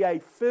to be a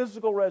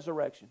physical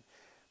resurrection.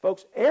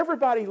 Folks,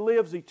 everybody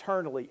lives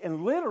eternally,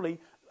 and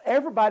literally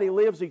everybody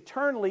lives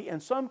eternally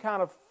in some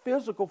kind of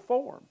physical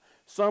form.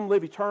 Some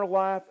live eternal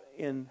life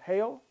in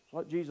hell, that's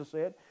what Jesus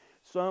said.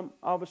 Some,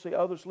 obviously,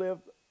 others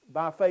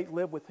by faith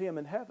live with Him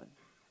in heaven.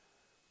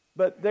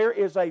 But there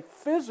is a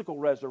physical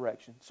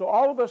resurrection. So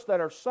all of us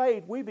that are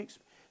saved,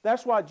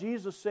 that's why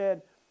Jesus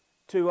said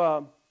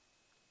to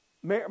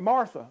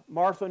Martha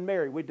and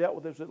Mary, we dealt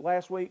with this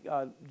last week,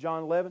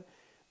 John 11.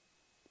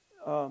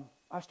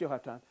 I still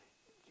have time.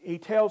 He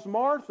tells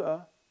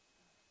Martha,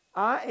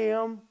 I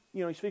am,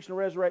 He's fixing to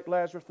resurrect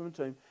Lazarus from the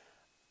tomb.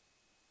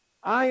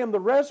 I am the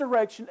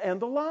resurrection and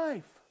the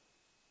life.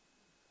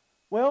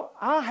 Well,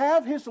 I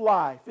have His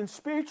life, and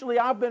spiritually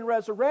I've been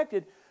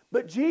resurrected,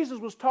 but Jesus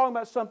was talking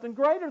about something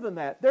greater than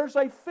that.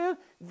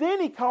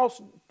 Then He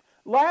calls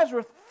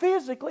Lazarus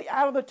physically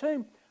out of the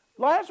tomb.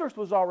 Lazarus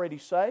was already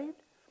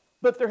saved,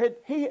 but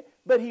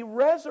He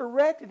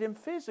resurrected him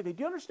physically.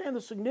 Do you understand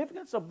the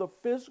significance of the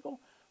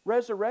physical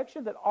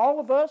resurrection? That all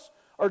of us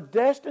are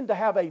destined to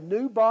have a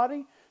new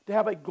body, to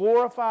have a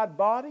glorified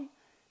body,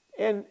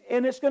 and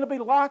it's going to be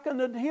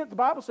likened unto Him. The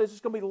Bible says it's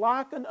going to be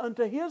likened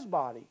unto His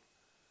body.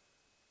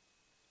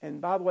 And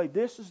by the way,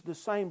 this is the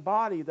same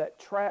body that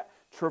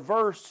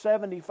traversed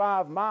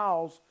 75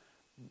 miles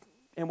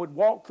and would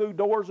walk through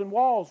doors and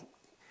walls.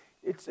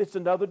 It's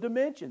another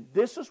dimension.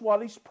 This is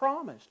what He's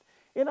promised.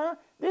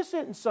 This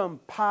isn't some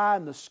pie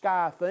in the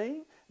sky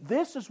thing.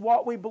 This is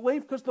what we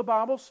believe because the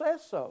Bible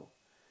says so.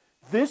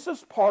 This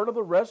is part of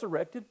the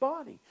resurrected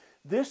body.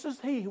 This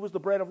is He who was the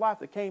bread of life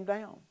that came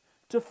down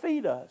to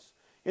feed us.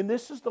 And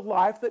this is the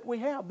life that we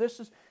have. This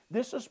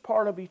is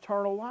part of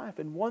eternal life.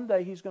 And one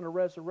day He's going to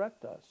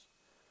resurrect us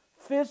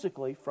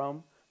physically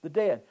from the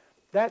dead.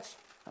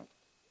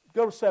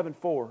 Go to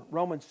 7:4,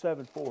 Romans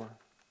 7:4.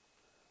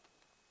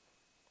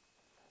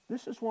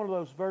 This is one of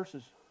those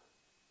verses.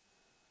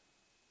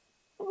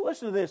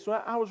 Listen to this.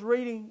 When I was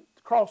reading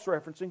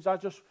cross-referencing,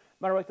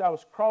 matter of fact, I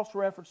was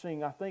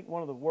cross-referencing, I think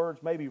one of the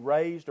words, maybe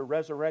raised or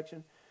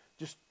resurrection.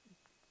 Just,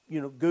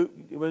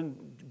 when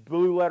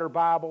Blue Letter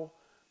Bible,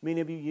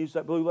 many of you use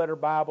that Blue Letter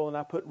Bible, and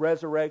I put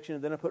resurrection,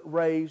 and then I put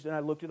raised, and I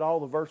looked at all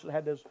the verses that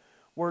had those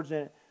words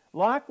in it.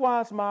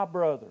 Likewise, my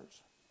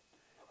brothers,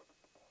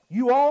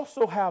 you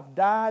also have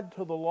died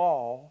to the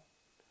law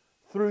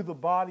through the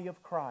body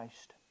of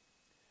Christ.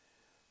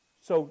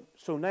 So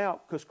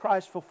now, because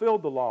Christ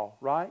fulfilled the law,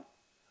 right?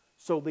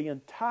 So the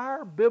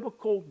entire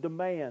biblical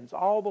demands,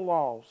 all the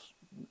laws,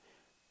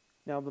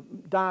 now the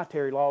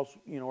dietary laws,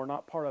 are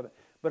not part of it,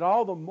 but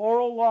all the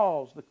moral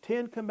laws, the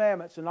 10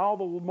 Commandments and all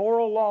the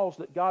moral laws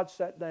that God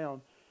set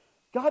down,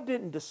 God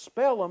didn't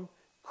dispel them.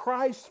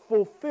 Christ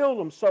fulfilled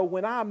them. So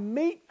when I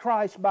meet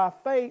Christ by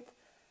faith,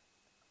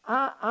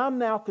 I'm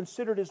now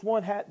considered as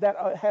one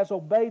that has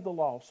obeyed the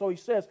law. So He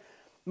says,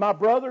 my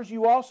brothers,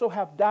 you also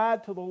have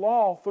died to the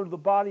law through the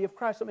body of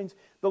Christ. That means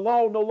the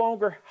law no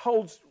longer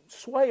holds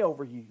sway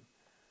over you.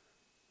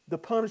 The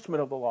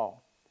punishment of the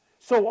law.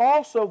 So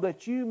also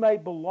that you may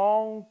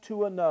belong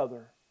to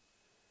another,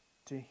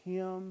 to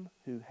Him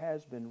who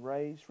has been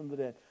raised from the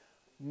dead.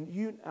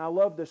 I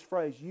love this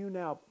phrase, you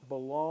now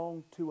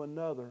belong to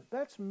another.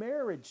 That's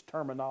marriage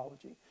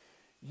terminology.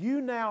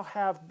 You now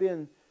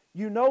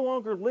you no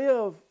longer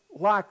live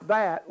like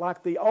that,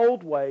 like the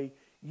old way.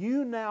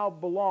 You now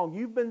belong.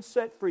 You've been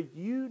set free.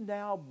 You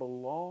now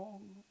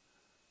belong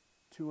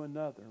to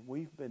another.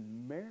 We've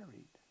been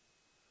married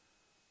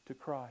to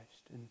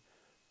Christ.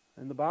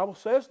 And the Bible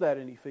says that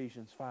in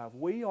Ephesians 5.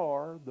 We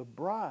are the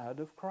bride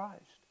of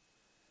Christ.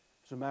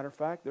 As a matter of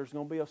fact, there's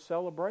going to be a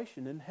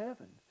celebration in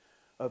heaven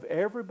of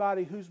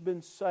everybody who's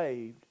been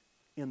saved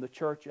in the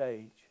church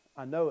age.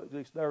 I know at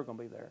least they're going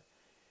to be there.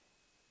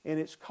 And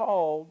it's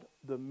called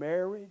the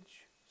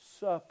marriage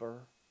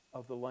supper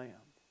of the Lamb.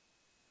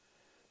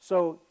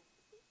 So,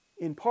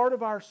 in part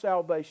of our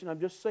salvation, I'm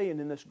just saying,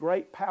 in this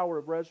great power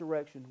of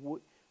resurrection,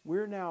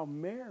 we're now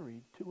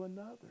married to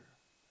another.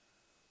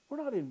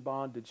 We're not in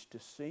bondage to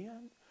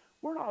sin.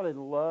 We're not in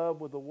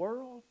love with the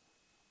world.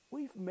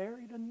 We've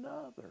married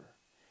another.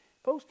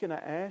 Folks, can I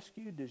ask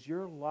you, does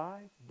your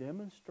life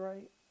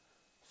demonstrate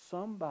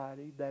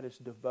somebody that is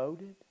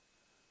devoted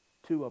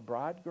to a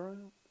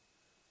bridegroom,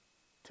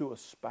 to a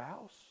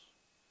spouse?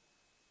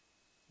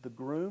 The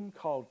groom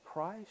called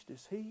Christ,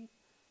 is He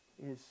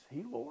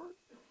Lord?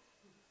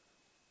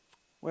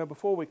 Well,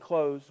 before we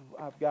close,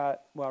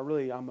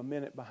 I'm a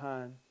minute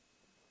behind.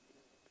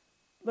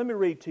 Let me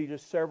read to you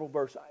just several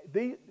verses.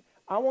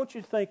 I want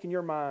you to think in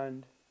your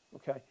mind,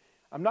 okay?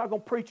 I'm not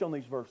going to preach on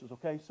these verses,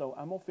 okay? So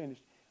I'm going to finish.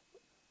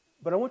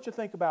 But I want you to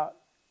think about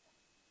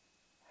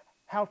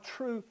how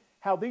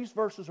these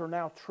verses are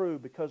now true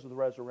because of the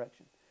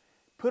resurrection.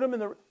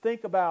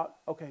 Think about,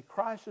 okay,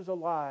 Christ is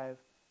alive.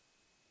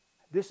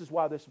 This is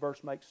why this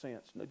verse makes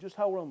sense. Now, just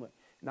hold on a minute.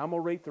 And I'm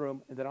going to read through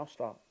them, and then I'll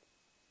stop.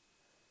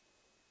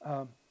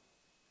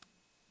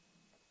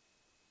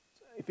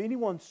 If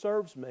anyone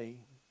serves me,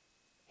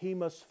 he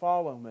must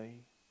follow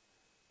me.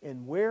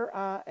 And where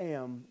I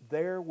am,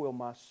 there will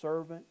my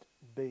servant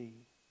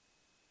be.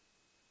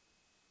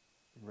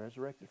 And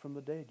resurrected from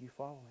the dead, you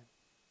follow Him.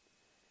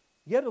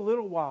 Yet a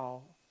little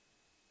while,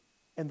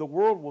 and the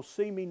world will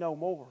see me no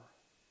more.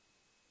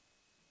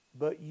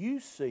 But you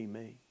see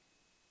me.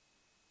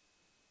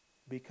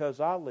 Because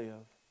I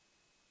live,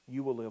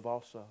 you will live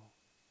also.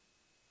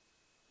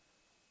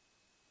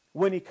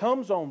 When He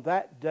comes on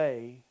that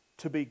day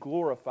to be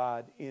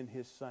glorified in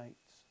His saints.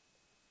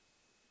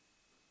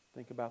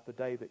 Think about the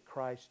day that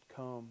Christ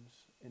comes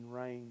and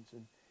reigns,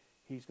 and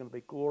He's going to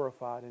be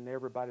glorified in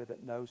everybody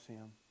that knows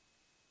Him.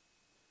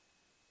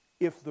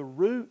 If the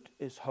root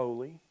is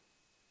holy,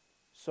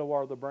 so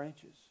are the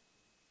branches.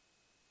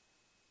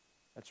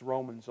 That's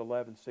Romans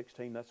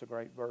 11:16. That's a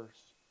great verse.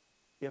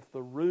 If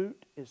the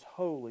root is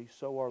holy,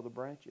 so are the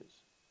branches.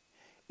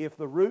 If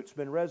the root's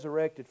been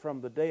resurrected from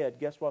the dead,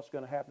 guess what's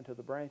going to happen to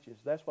the branches?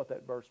 That's what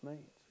that verse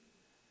means.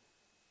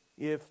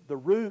 If the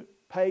root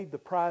paid the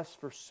price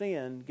for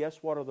sin, guess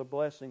what are the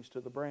blessings to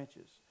the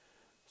branches?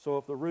 So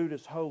if the root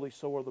is holy,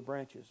 so are the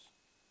branches.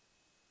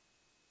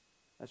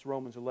 That's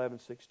Romans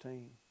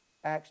 11:16.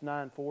 Acts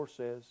 9:4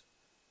 says,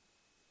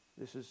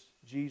 this is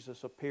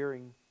Jesus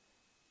appearing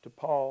to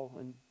Paul,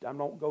 and I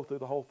don't go through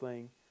the whole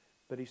thing,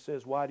 but he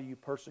says, why do you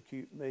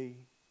persecute me?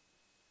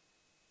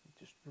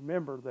 Just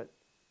remember that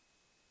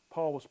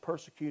Paul was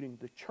persecuting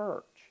the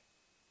church.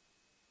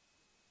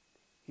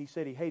 He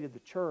said he hated the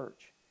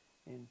church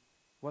and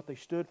what they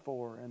stood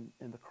for and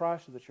the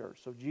Christ of the church.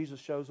 So Jesus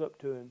shows up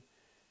to him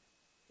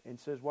and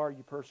says, why are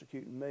you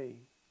persecuting me?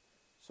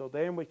 So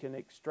then we can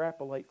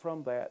extrapolate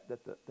from that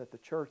the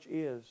church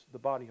is the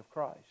body of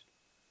Christ.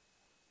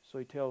 So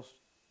he tells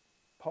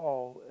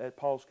Paul, at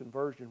Paul's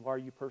conversion, why are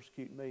you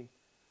persecuting me?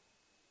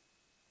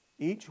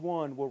 Each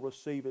one will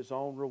receive his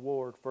own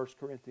reward, 1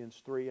 Corinthians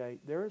 3:8.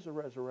 There is a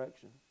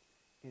resurrection,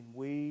 and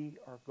we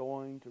are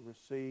going to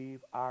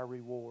receive our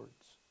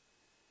rewards.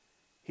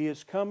 He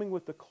is coming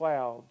with the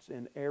clouds,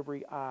 and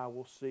every eye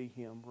will see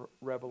him,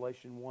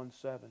 Revelation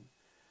 1:7.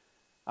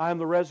 I am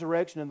the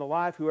resurrection and the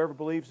life. Whoever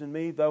believes in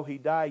me, though he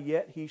die,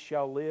 yet he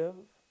shall live.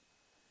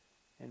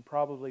 And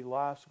probably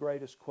life's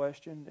greatest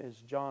question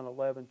is John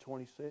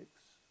 11:26.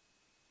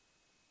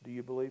 Do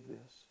you believe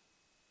this?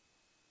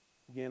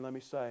 Again, let me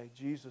say,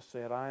 Jesus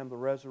said, I am the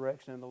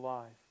resurrection and the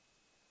life.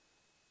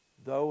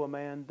 Though a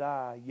man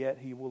die, yet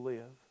he will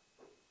live.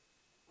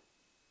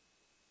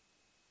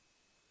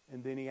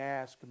 And then he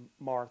asked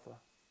Martha,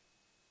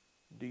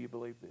 do you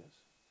believe this?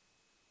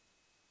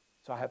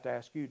 So I have to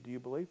ask you, do you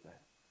believe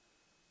that?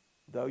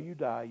 Though you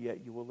die,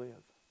 yet you will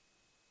live.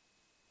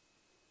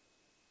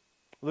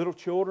 Little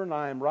children,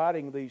 I am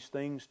writing these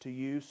things to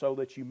you so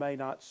that you may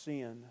not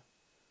sin.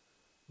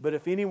 But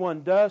if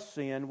anyone does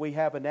sin, we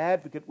have an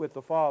advocate with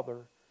the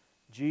Father,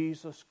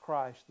 Jesus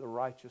Christ, the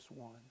righteous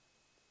one.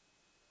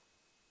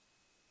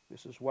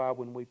 This is why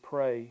when we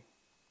pray,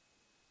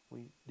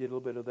 we did a little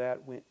bit of that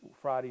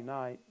Friday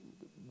night,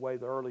 the way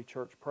the early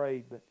church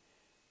prayed, but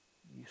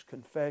use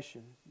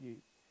confession. You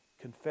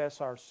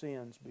confess our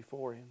sins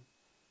before Him.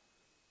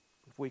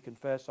 If we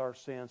confess our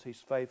sins,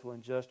 He's faithful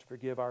and just to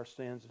forgive our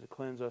sins and to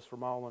cleanse us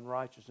from all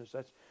unrighteousness.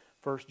 That's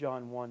 1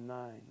 John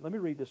 1:9. Let me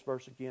read this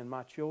verse again.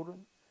 My children,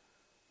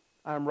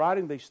 I am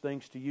writing these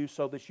things to you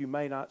so that you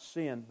may not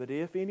sin. But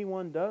if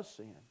anyone does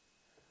sin,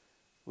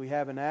 we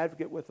have an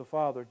advocate with the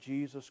Father,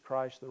 Jesus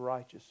Christ the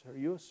righteous. Are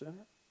you a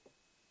sinner?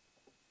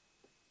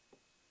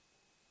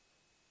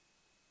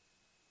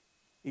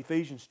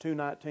 Ephesians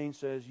 2:19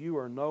 says, you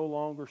are no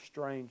longer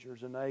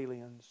strangers and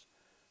aliens,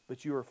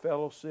 but you are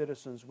fellow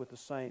citizens with the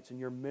saints and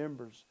you're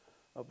members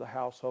of the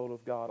household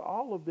of God.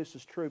 All of this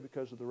is true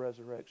because of the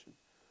resurrection.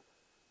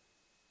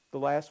 The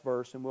last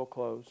verse, and we'll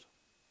close.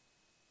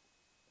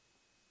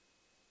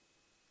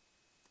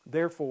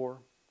 Therefore,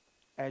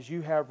 as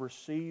you have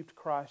received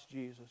Christ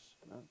Jesus.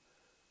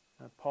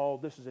 Paul,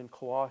 this is in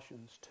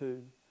Colossians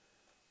 2.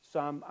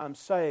 So I'm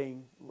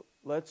saying,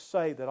 let's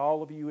say that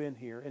all of you in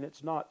here, and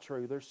it's not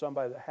true, there's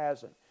somebody that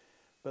hasn't,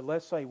 but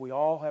let's say we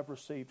all have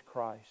received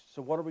Christ.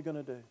 So what are we going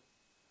to do?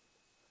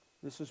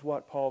 This is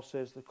what Paul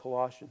says to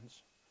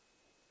Colossians.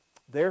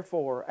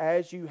 Therefore,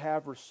 as you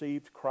have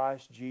received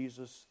Christ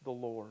Jesus the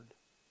Lord,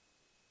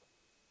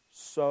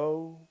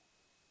 so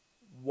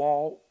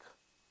walk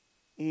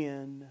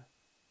in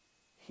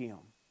Him.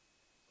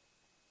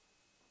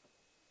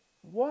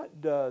 What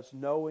does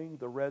knowing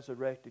the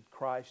resurrected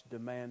Christ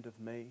demand of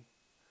me?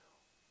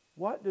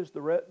 What does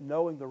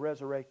knowing the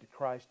resurrected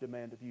Christ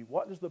demand of you?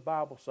 What does the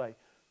Bible say?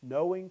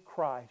 Knowing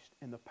Christ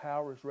and the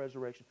power of His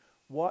resurrection.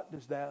 What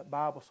does that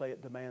Bible say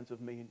it demands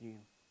of me and you?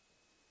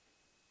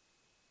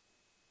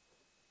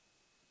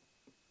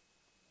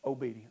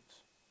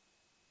 Obedience.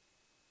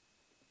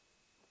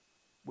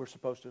 We're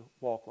supposed to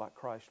walk like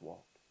Christ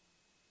walked.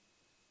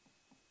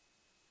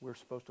 We're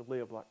supposed to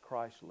live like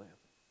Christ lived.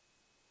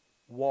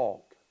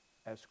 Walk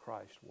as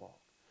Christ walked.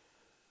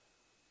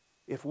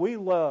 If we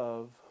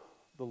love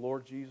the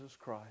Lord Jesus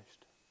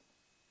Christ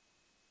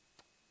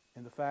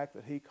and the fact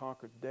that He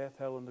conquered death,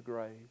 hell, and the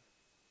grave,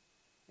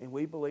 and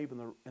we believe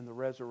in the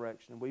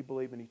resurrection, and we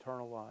believe in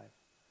eternal life,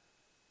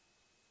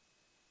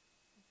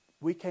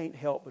 we can't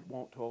help but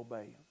want to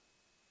obey Him.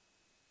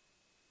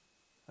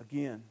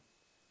 Again,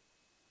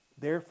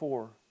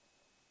 therefore,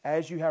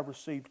 as you have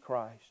received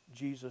Christ,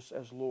 Jesus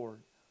as Lord,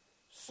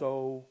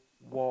 so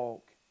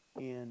walk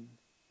in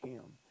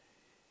Him.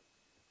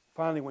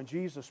 Finally, when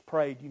Jesus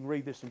prayed, you can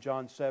read this in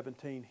John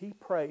 17, He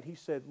prayed, He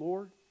said,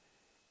 Lord,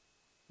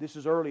 this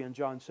is early in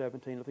John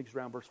 17, I think it's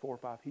around verse 4 or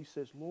 5. He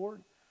says,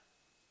 Lord,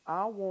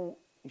 I want,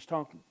 he's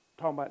talking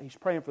about, he's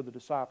praying for the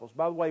disciples.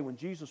 By the way, when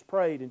Jesus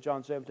prayed in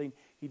John 17,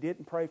 He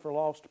didn't pray for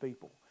lost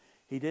people.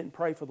 He didn't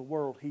pray for the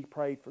world. He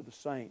prayed for the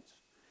saints.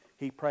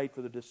 He prayed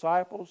for the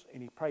disciples,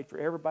 and He prayed for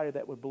everybody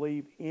that would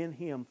believe in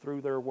Him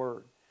through their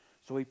word.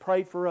 So He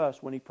prayed for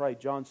us when He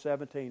prayed, John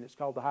 17. It's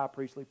called the high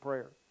priestly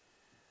prayer.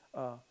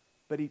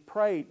 But He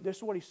prayed, this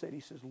is what He said. He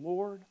says,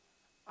 Lord,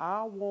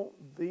 I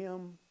want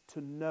them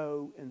to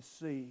know and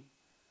see.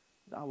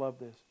 I love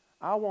this.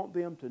 I want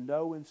them to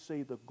know and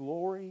see the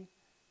glory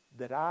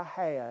that I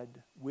had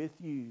with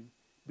you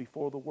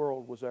before the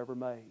world was ever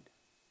made.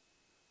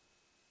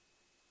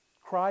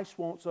 Christ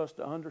wants us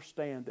to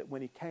understand that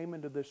when He came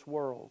into this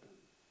world,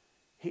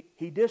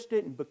 He just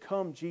didn't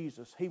become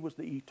Jesus. He was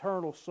the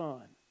eternal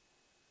Son.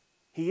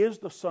 He is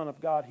the Son of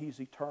God. He's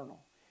eternal.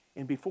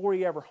 And before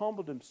He ever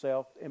humbled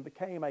Himself and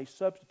became a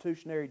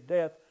substitutionary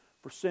death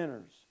for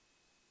sinners,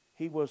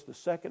 He was the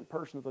second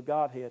person of the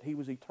Godhead. He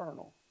was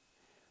eternal.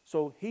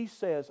 So He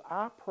says,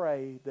 I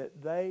pray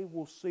that they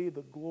will see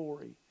the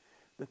glory,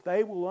 that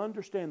they will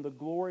understand the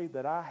glory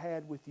that I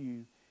had with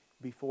you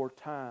before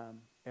time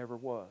ever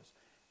was.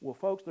 Well,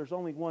 folks, there's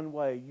only one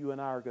way you and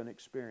I are going to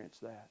experience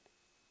that.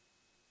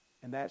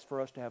 And that's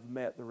for us to have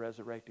met the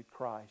resurrected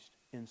Christ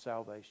in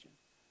salvation.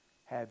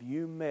 Have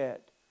you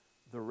met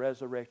the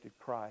resurrected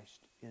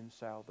Christ in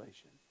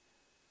salvation?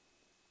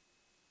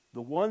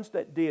 The ones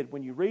that did,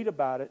 when you read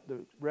about it,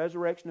 the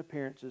resurrection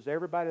appearances,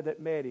 everybody that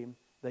met Him,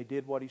 they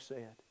did what He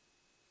said.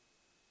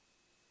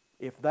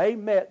 If they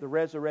met the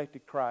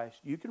resurrected Christ,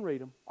 you can read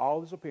them,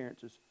 all His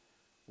appearances,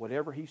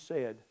 whatever He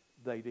said,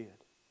 they did.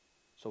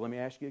 So let me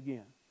ask you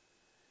again.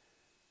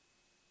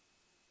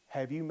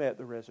 Have you met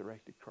the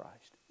resurrected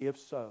Christ? If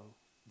so,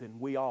 then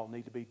we all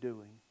need to be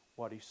doing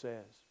what He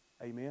says.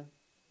 Amen?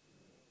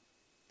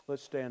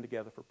 Let's stand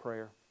together for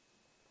prayer.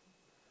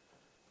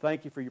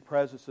 Thank you for your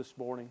presence this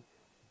morning.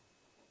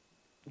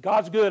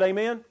 God's good,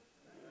 amen? Amen.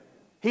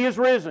 He is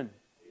risen.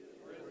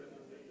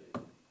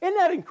 Isn't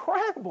that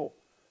incredible?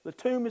 The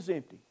tomb is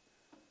empty.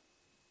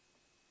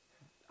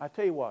 I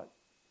tell you what,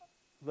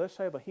 let's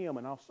have a hymn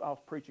and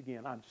I'll preach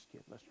again. I'm just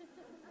kidding.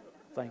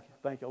 Thank you.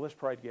 Thank you. Let's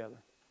pray together.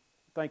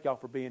 Thank y'all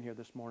for being here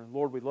this morning.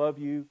 Lord, we love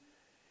you.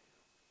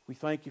 We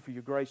thank you for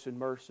your grace and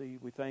mercy.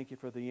 We thank you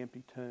for the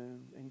empty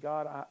tomb. And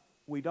God,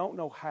 we don't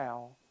know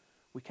how,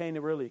 we can't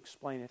really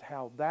explain it,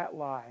 how that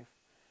life,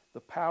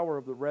 the power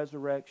of the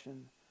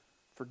resurrection,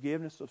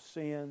 forgiveness of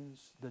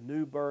sins, the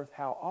new birth,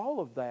 how all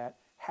of that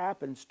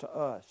happens to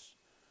us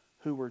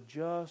who were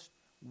just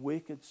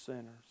wicked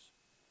sinners,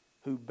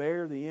 who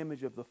bear the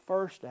image of the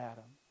first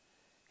Adam,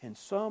 and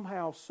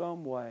somehow,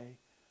 some way,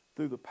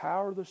 through the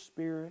power of the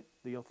Spirit,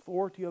 the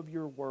authority of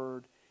your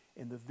Word,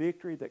 and the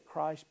victory that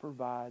Christ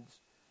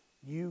provides,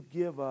 you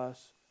give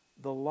us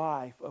the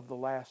life of the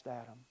last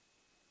Adam.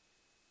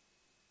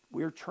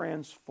 We're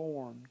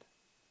transformed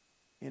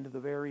into the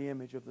very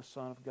image of the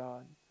Son of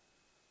God.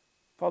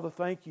 Father,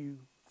 thank you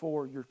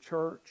for your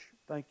church.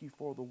 Thank you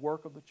for the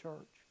work of the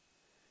church.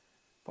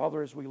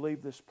 Father, as we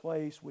leave this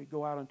place, we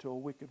go out into a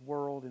wicked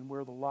world and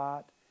we're the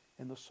light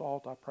and the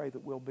salt. I pray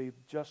that we'll be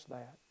just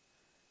that.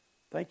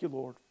 Thank you,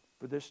 Lord,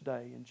 for this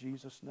day. In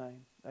Jesus'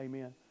 name,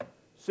 amen.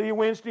 See you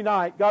Wednesday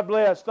night. God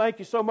bless. Thank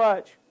you so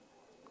much.